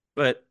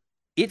 but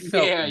it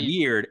felt Yeah,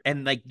 weird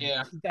and like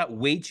yeah, he got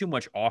way too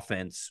much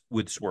offense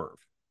with Swerve.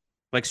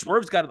 Like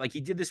Swerve's got like he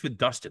did this with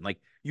Dustin. Like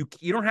you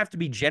don't have to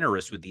be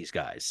generous with these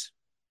guys.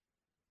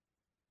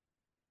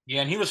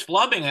 yeah. And he was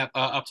flubbing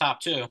up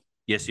top too.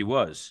 Yes, he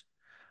was.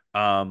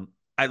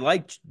 I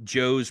liked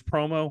Joe's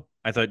promo.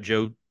 I thought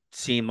Joe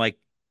seemed like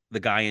the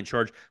guy in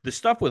charge. The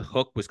stuff with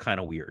Hook was kind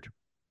of weird.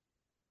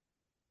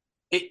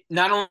 It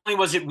not only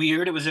was it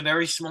weird, it was a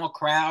very small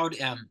crowd.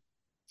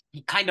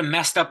 He kind of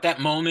messed up that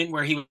moment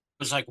where he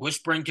was like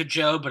whispering to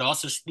Joe, but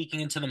also speaking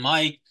into the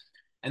mic.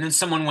 And then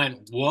someone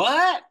went,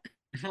 "What?"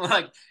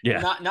 Like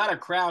Yeah. not a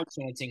crowd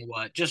chanting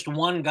what, just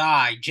one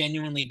guy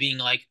genuinely being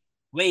like,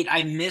 "Wait,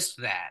 I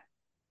missed that."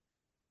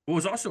 What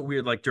was also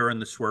weird, like during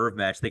the Swerve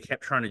match, they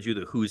kept trying to do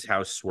the "Whose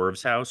House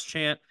Swerve's House"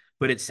 chant,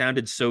 but it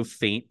sounded so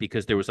faint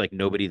because there was like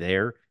nobody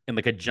there in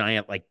like a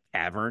giant like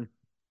cavern.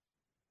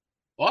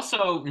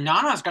 Also,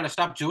 Nana's got to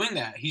stop doing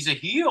that. He's a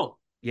heel.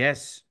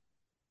 Yes.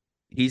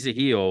 He's a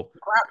heel.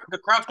 The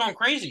crowd's going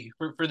crazy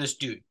for this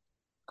dude.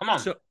 Come on.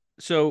 So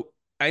so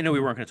I know we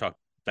weren't going to talk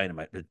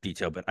Dynamite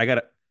detail, but I got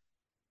to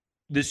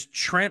this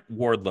Trent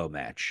Wardlow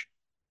match.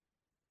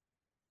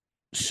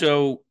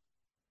 So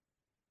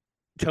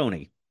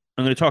Tony,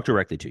 I'm going to talk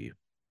directly to you.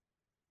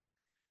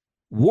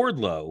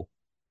 Wardlow,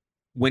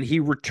 when he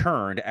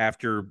returned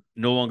after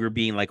no longer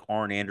being like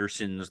Arn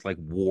Anderson's like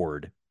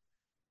ward,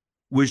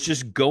 was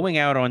just going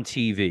out on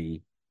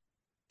TV,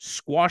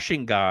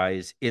 squashing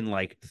guys in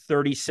like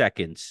 30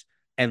 seconds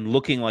and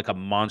looking like a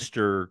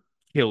monster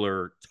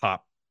killer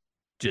top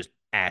just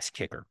ass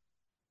kicker.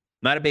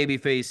 Not a baby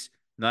face,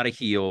 not a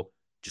heel,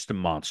 just a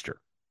monster.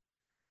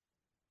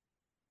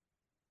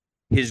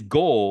 His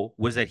goal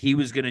was that he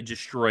was going to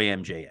destroy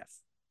MJF,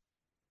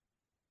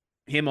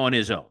 him on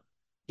his own.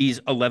 He's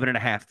 11 and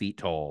a half feet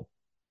tall.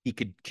 He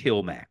could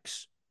kill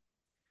Max.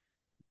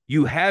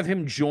 You have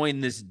him join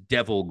this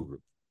devil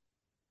group,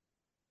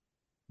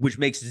 which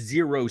makes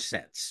zero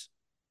sense.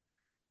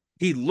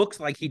 He looks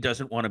like he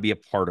doesn't want to be a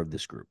part of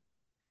this group.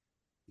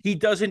 He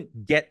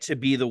doesn't get to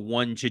be the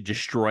one to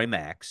destroy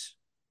Max.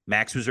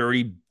 Max was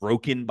already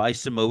broken by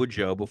Samoa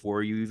Joe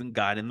before you even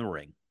got in the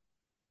ring.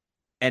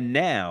 And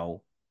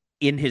now,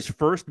 in his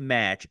first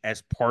match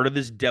as part of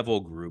this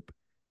devil group,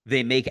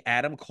 they make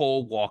Adam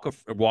Cole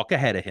walk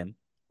ahead of him,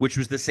 which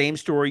was the same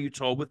story you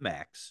told with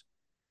Max.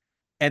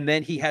 And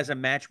then he has a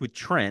match with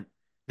Trent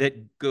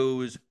that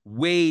goes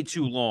way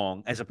too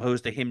long as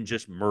opposed to him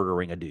just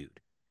murdering a dude.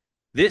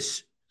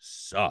 This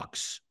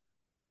sucks.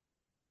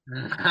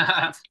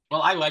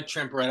 Well, I like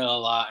Trent Beretta a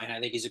lot, and I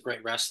think he's a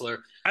great wrestler.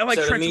 I like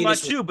So to Trent a me, lot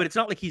this was too, but it's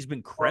not like he's been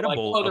more like,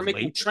 credible oh, they're of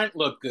making late. Trent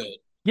look good.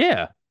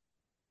 Yeah.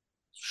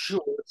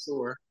 Sure,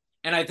 sure.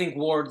 And I think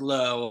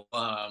Wardlow,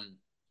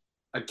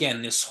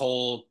 again, this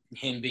whole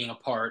him being a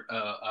part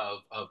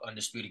of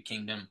Undisputed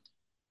Kingdom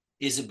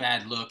is a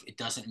bad look. It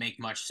doesn't make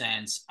much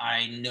sense.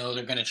 I know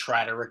they're going to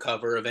try to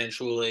recover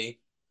eventually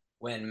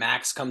when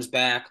Max comes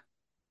back.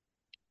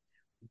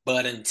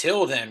 But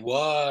until then,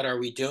 what are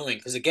we doing?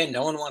 Because again,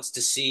 no one wants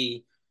to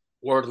see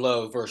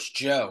Wardlow versus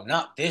Joe,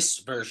 not this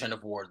version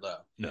of Wardlow,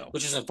 No.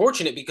 which is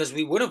unfortunate because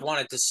we would have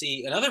wanted to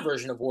see another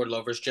version of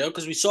Wardlow versus Joe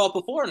because we saw it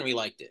before and we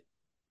liked it.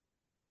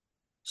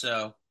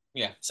 So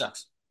yeah, it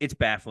sucks. It's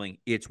baffling.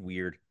 It's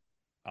weird.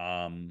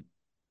 Um,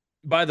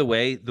 by the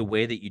way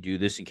that you do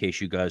this, in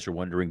case you guys are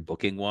wondering,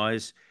 booking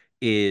wise,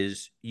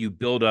 is you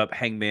build up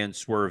Hangman,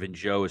 Swerve, and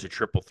Joe as a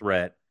triple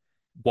threat,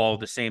 while at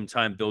the same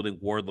time building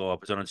Wardlow up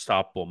as an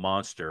unstoppable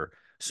monster,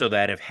 so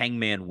that if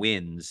Hangman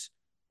wins,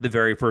 the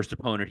very first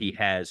opponent he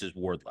has is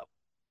Wardlow.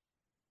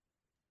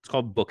 It's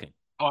called booking.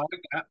 Oh, I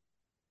think that.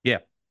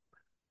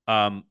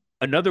 Yeah.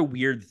 Another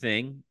weird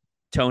thing,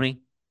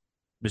 Tony,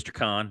 Mr.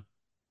 Khan,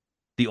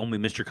 the only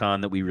Mr.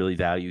 Khan that we really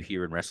value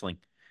here in wrestling.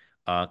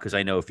 Because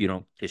I know if you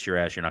don't kiss your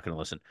ass, you're not going to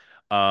listen.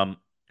 Um,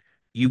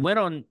 you went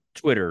on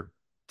Twitter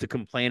to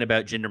complain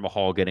about Jinder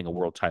Mahal getting a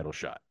world title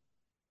shot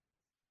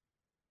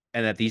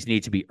and that these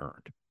need to be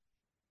earned.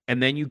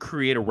 And then you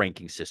create a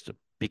ranking system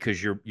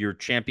because your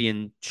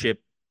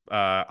championship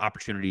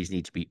opportunities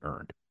need to be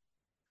earned.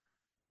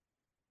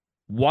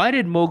 Why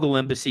did Mogul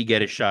Embassy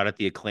get a shot at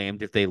the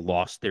Acclaimed if they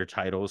lost their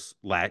titles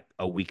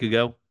a week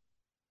ago?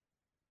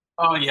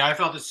 Oh yeah, I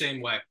felt the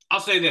same way.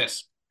 I'll say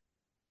this: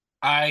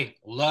 I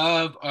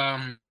love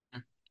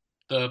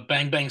the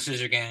Bang Bang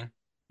Scissor Gang.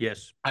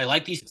 Yes. I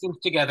like these teams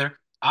together.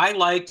 I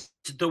liked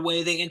the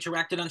way they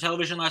interacted on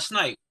television last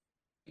night,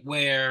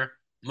 where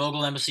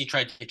Mogul Embassy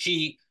tried to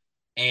cheat,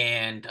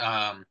 and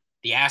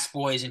the Ass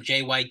Boys and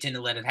Jay White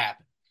didn't let it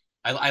happen.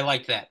 I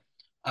liked that.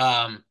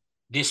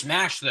 This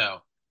match, though,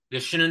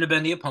 this shouldn't have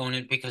been the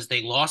opponent because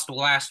they lost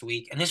last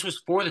week, and this was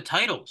for the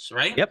titles,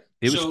 right? Yep.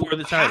 It was for So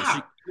the titles. So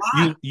how?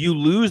 Why? you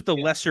lose the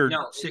Yeah. lesser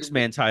No,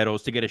 six-man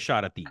titles to get a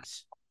shot at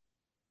these.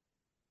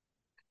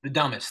 the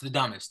dumbest, the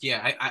dumbest.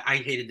 Yeah, I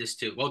hated this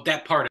too. Well,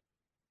 that part.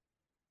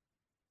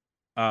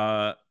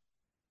 Uh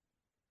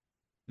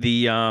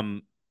the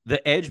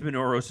Edge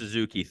Minoru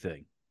Suzuki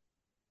thing.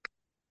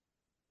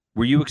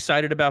 Were you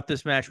excited about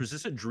this match? Was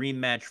this a dream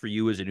match for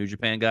you as a New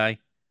Japan guy?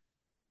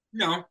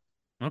 No,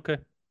 Okay.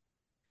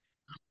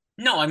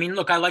 no. I mean,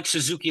 look, I like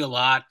Suzuki a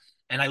lot,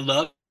 and I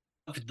love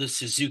the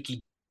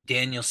Suzuki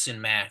Danielson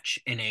match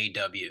in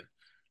AEW.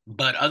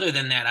 But other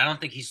than that, I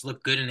don't think he's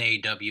looked good in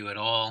AEW at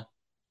all.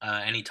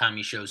 Anytime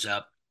he shows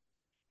up,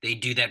 they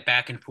do that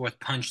back and forth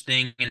punch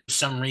thing, and for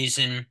some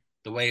reason,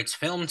 the way it's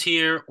filmed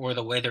here or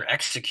the way they're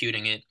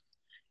executing it,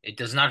 it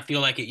does not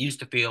feel like it used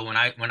to feel when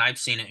I've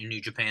seen it in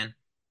New Japan.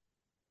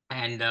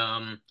 And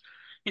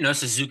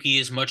Suzuki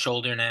is much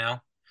older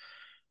now.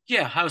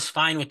 Yeah, I was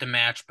fine with the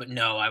match, but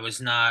no, I was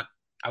not.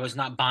 I was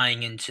not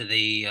buying into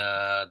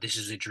the this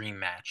is a dream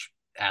match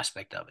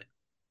aspect of it.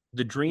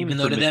 The dream Even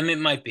though for to me, them it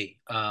might be.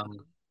 And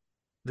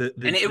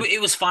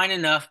it was fine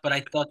enough, but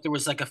I thought there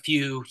was like a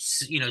few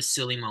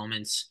silly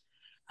moments.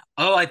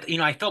 Oh,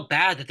 I felt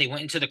bad that they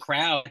went into the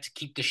crowd to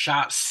keep the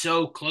shot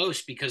so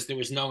close because there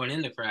was no one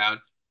in the crowd.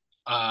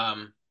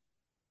 Um,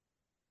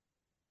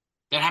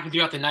 that happened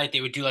throughout the night.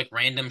 They would do like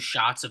random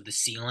shots of the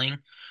ceiling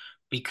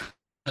because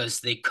because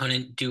they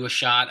couldn't do a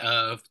shot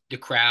of the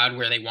crowd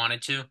where they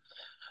wanted to,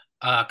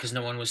 because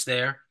no one was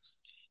there.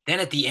 Then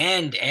at the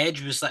end,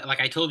 Edge was like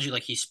I told you,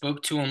 like he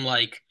spoke to him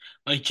like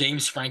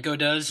James Franco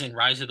does in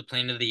Rise of the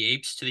Planet of the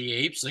Apes to the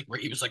apes, like where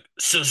he was like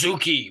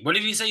Suzuki. What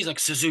did he say? He's like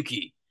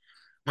Suzuki,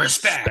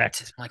 respect.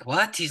 Respect. I'm like,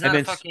 what? He's And not a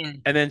then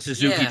fucking and then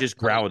Suzuki yeah, just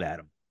growled at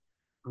him.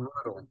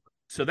 brutal.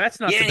 So that's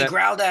not Yeah, the and he best.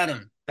 growled at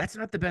him. That's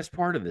not the best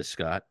part of this,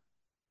 Scott.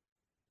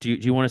 Do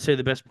you want to say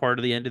the best part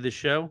of the end of this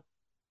show?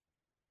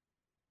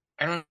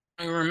 I don't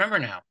even remember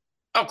now.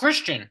 Oh,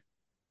 Christian.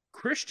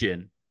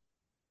 Christian,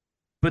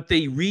 but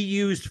they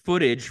reused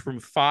footage from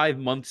 5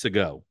 months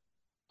ago.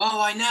 Oh,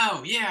 I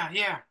know. Yeah,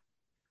 yeah.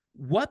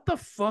 What the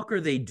fuck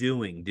are they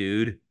doing,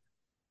 dude?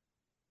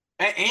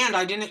 And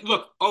I didn't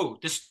look. Oh,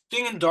 this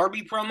Sting and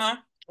Darby promo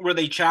where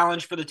they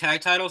challenge for the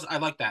tag titles. I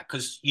like that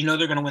because you know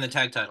they're gonna win the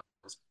tag titles.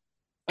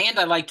 And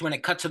I liked when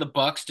it cut to the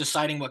Bucks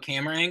deciding what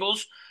camera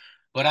angles,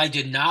 but I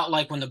did not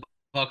like when the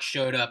Bucks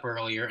showed up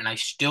earlier, and I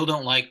still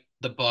don't like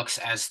the Bucks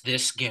as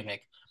this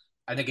gimmick.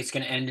 I think it's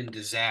gonna end in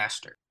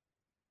disaster.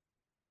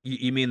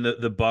 You mean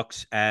the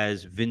Bucks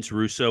as Vince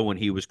Russo when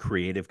he was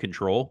creative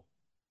control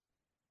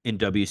in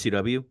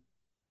WCW?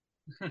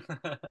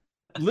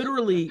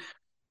 Literally,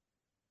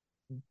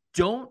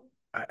 don't.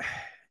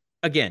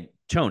 Again,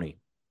 Tony,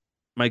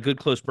 my good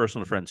close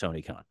personal friend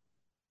Tony Khan,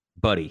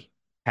 buddy,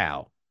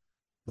 pal,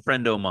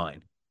 friend of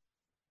mine.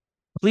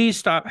 Please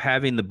stop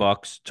having the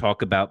Bucks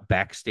talk about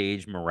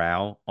backstage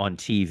morale on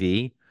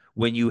TV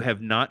when you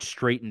have not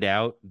straightened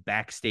out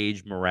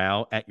backstage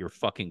morale at your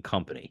fucking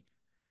company.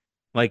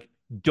 Like,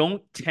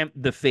 don't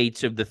tempt the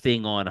fates of the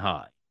thing on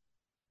high.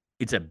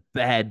 It's a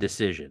bad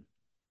decision.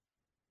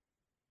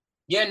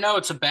 Yeah, no,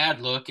 it's a bad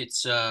look.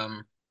 It's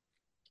odd,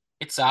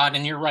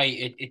 and you're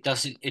right.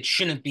 It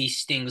shouldn't be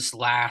Sting's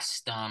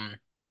last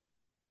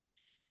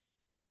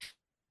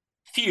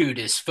feud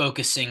is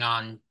focusing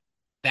on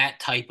that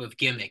type of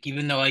gimmick.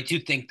 Even though I do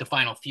think the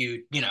final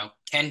feud,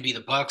 can be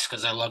the Bucks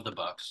because I love the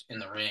Bucks in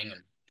the ring.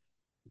 And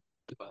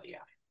but yeah,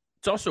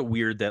 It's also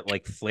weird that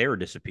like Flair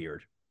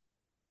disappeared.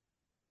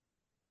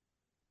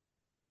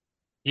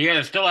 yeah,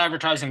 they're still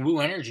advertising Woo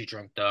Energy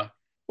drink though.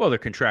 Well, they're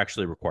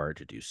contractually required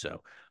to do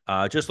so.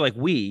 Just like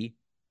we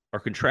are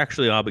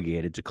contractually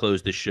obligated to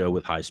close this show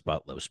with high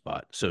spot, low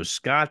spot. So,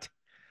 Scott,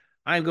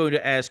 I'm going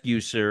to ask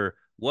you, sir,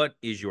 what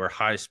is your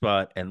high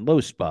spot and low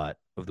spot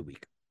of the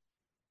week?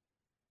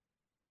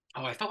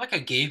 Oh, I felt like I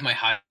gave my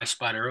high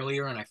spot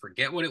earlier, and I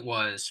forget what it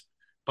was.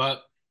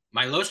 But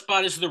my low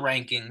spot is the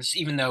rankings,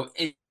 even though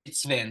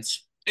it's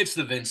Vince. It's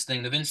the Vince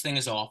thing. The Vince thing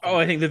is Oh, awful.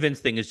 I think the Vince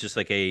thing is just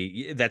like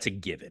that's a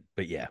given.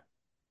 But yeah,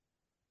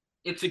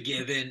 It's a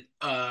given.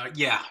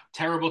 Yeah,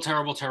 terrible,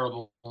 terrible,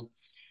 terrible.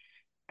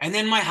 And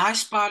then my high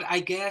spot, I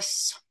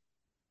guess.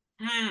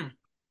 Hmm.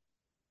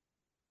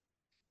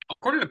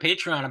 According to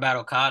Patreon about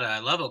Okada, I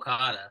love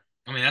Okada.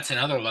 I mean, that's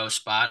another low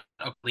spot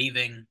of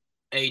leaving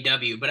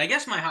AEW. But I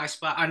guess my high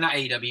spot, not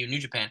AEW, New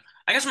Japan.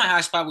 I guess my high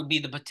spot would be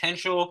the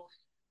potential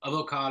of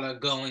Okada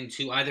going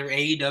to either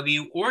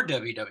AEW or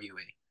WWE.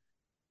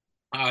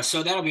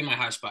 So that'll be my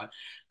high spot.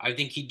 I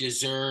think he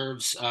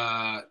deserves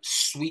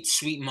sweet,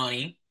 sweet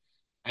money.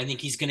 I think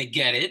he's going to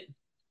get it.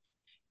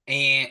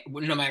 And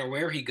no matter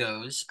where he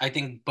goes, I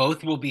think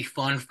both will be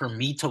fun for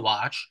me to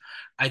watch.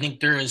 I think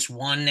there is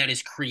one that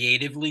is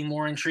creatively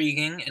more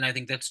intriguing, and I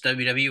think that's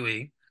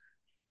WWE.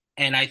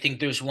 And I think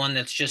there's one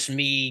that's just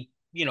me,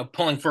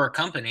 pulling for a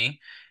company,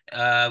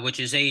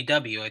 which is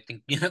AEW. I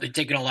think they're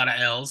taking a lot of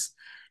L's,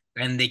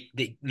 and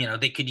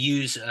they could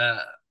use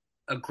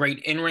a great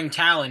in-ring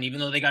talent, even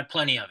though they got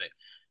plenty of it.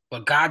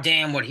 But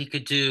goddamn, what he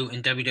could do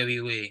in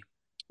WWE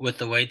with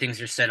the way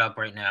things are set up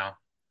right now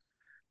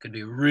could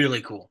be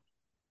really cool.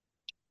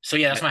 So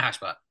yeah, that's I, my high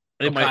spot.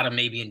 I think my Okada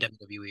maybe in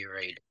WWE or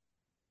AEW.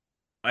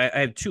 I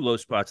have two low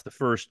spots. The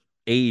first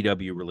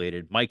AEW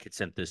related. Mike had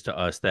sent this to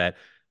us that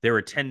their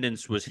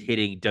attendance was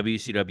hitting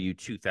WCW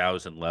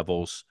 2000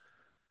 levels.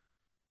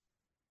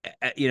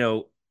 You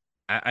know,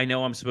 I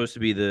know I'm supposed to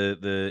be the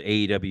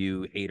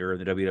AEW hater and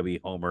the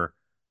WWE homer.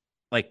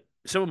 Like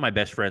some of my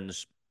best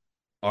friends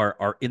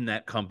are in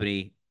that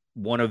company.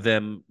 One of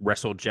them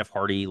wrestled Jeff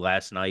Hardy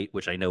last night,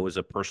 which I know was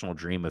a personal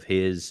dream of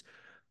his.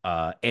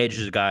 Edge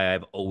is a guy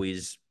I've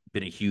always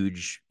been a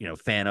huge,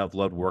 fan of,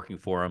 loved working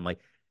for him. Like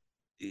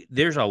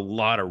there's a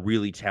lot of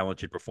really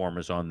talented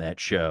performers on that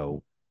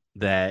show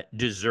that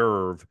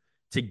deserve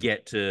to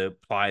get to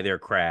ply their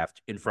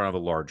craft in front of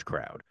a large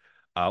crowd,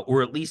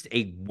 or at least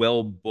a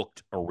well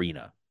booked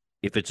arena.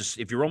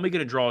 If you're only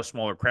going to draw a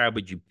smaller crowd,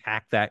 but you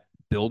pack that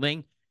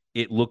building,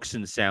 it looks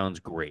and sounds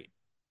great.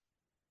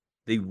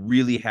 They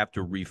really have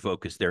to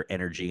refocus their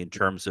energy in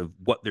terms of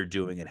what they're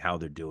doing and how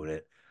they're doing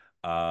it.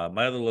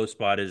 My other low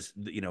spot is,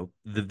 the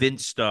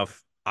Vince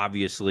stuff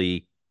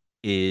obviously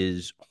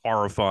is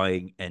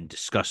horrifying and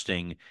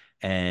disgusting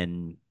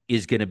and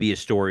is going to be a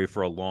story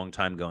for a long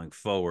time going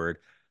forward.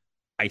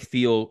 I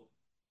feel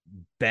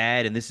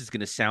bad, and this is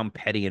going to sound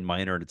petty and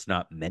minor, and it's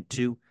not meant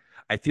to.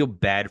 I feel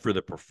bad for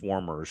the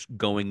performers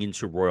going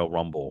into Royal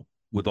Rumble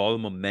with all the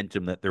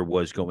momentum that there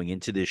was going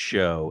into this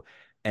show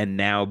and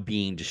now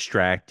being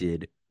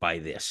distracted by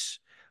this.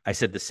 I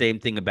said the same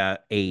thing about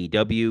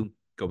AEW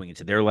going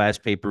into their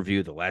last pay per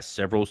view, the last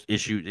several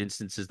issue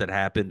instances that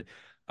happened.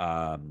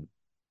 Um,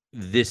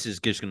 this is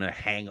just going to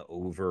hang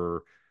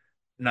over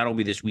not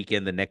only this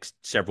weekend, the next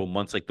several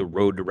months, like the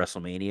road to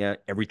WrestleMania.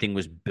 Everything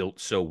was built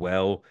so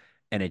well,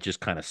 and it just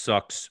kind of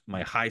sucks.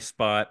 My high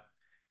spot,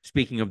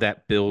 speaking of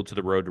that build to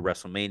the road to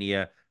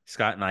WrestleMania,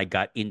 Scott and I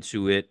got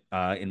into it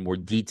in more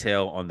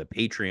detail on the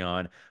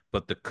Patreon,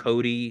 but the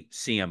Cody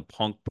CM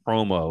Punk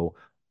promo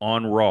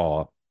on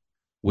Raw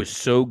was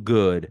so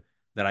good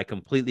that I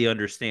completely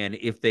understand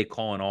if they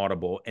call an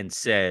audible and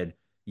said,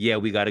 yeah,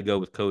 we got to go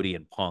with Cody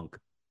and Punk.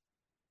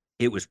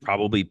 It was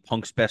probably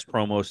Punk's best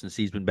promo since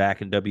he's been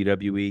back in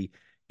WWE.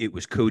 It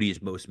was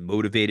Cody's most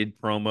motivated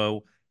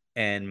promo.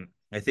 And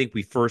I think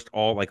we first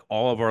all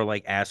of our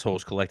like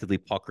assholes collectively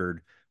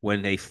puckered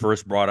when they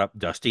first brought up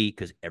Dusty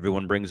because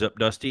everyone brings up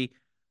Dusty.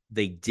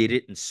 They did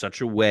it in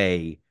such a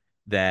way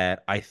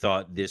that I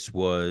thought this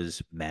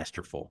was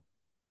masterful.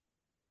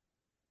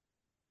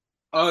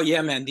 Oh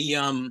yeah, man.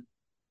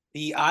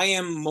 The I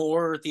am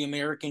more the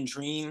American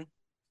Dream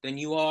than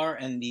you are,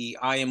 and the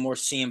I am more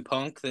CM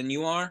Punk than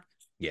you are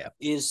Yeah.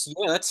 is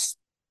yeah, that's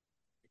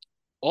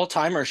all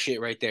timer shit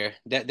right there.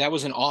 That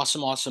was an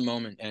awesome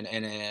moment and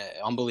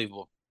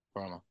unbelievable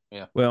promo.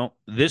 Yeah. Well,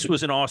 this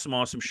was an awesome,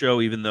 awesome show,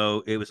 even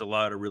though it was a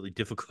lot of really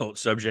difficult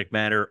subject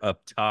matter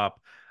up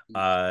top.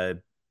 Uh,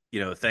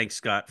 thanks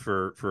Scott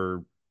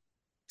for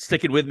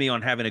sticking with me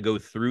on having to go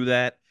through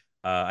that.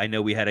 I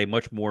know we had a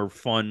much more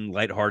fun,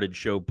 lighthearted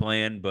show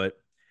planned, but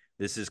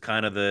this is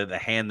kind of the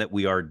hand that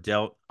we are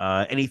dealt.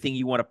 Anything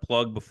you want to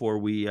plug before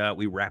we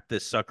wrap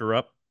this sucker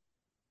up?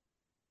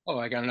 Oh,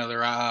 I got another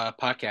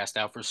podcast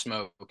out for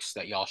smokes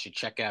that y'all should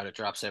check out. It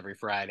drops every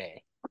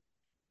Friday.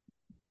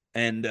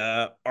 And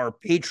our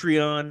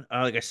Patreon,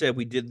 like I said,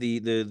 we did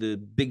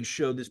the big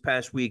show this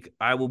past week.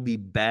 I will be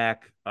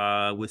back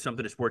with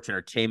something to sports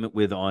entertainment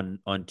with on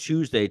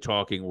Tuesday,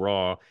 talking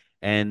Raw.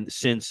 And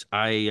since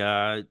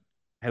I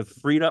have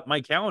freed up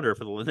my calendar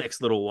for the next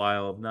little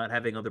while of not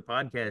having other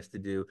podcasts to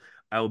do,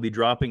 I will be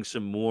dropping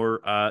some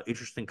more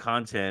interesting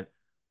content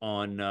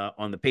on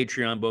the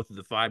Patreon, both of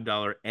the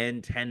 $5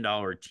 and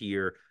 $10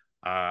 tier.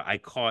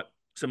 I caught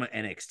some of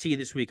NXT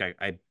this week.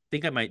 I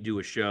think I might do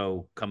a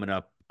show coming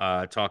up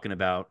talking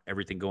about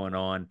everything going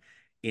on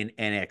in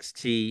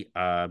NXT.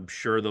 I'm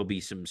sure there'll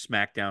be some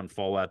SmackDown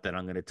fallout that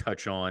I'm going to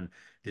touch on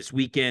this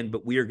weekend,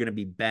 but we are going to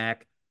be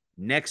back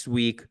next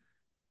week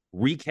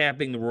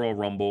recapping the Royal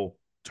Rumble,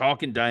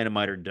 talking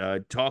Dynamite or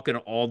Dud, talking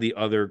all the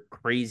other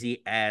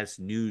crazy ass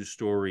news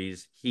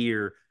stories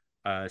here.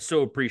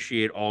 So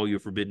appreciate all you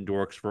Forbidden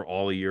Dorks for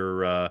all of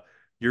your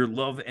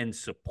love and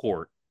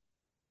support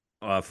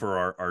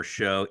for our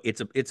show.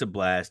 It's a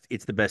blast.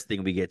 It's the best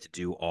thing we get to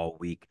do all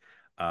week.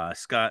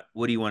 Scott,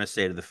 what do you want to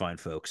say to the fine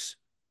folks?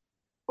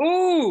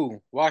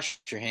 Ooh, wash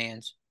your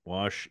hands.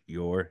 Wash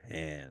your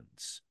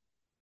hands.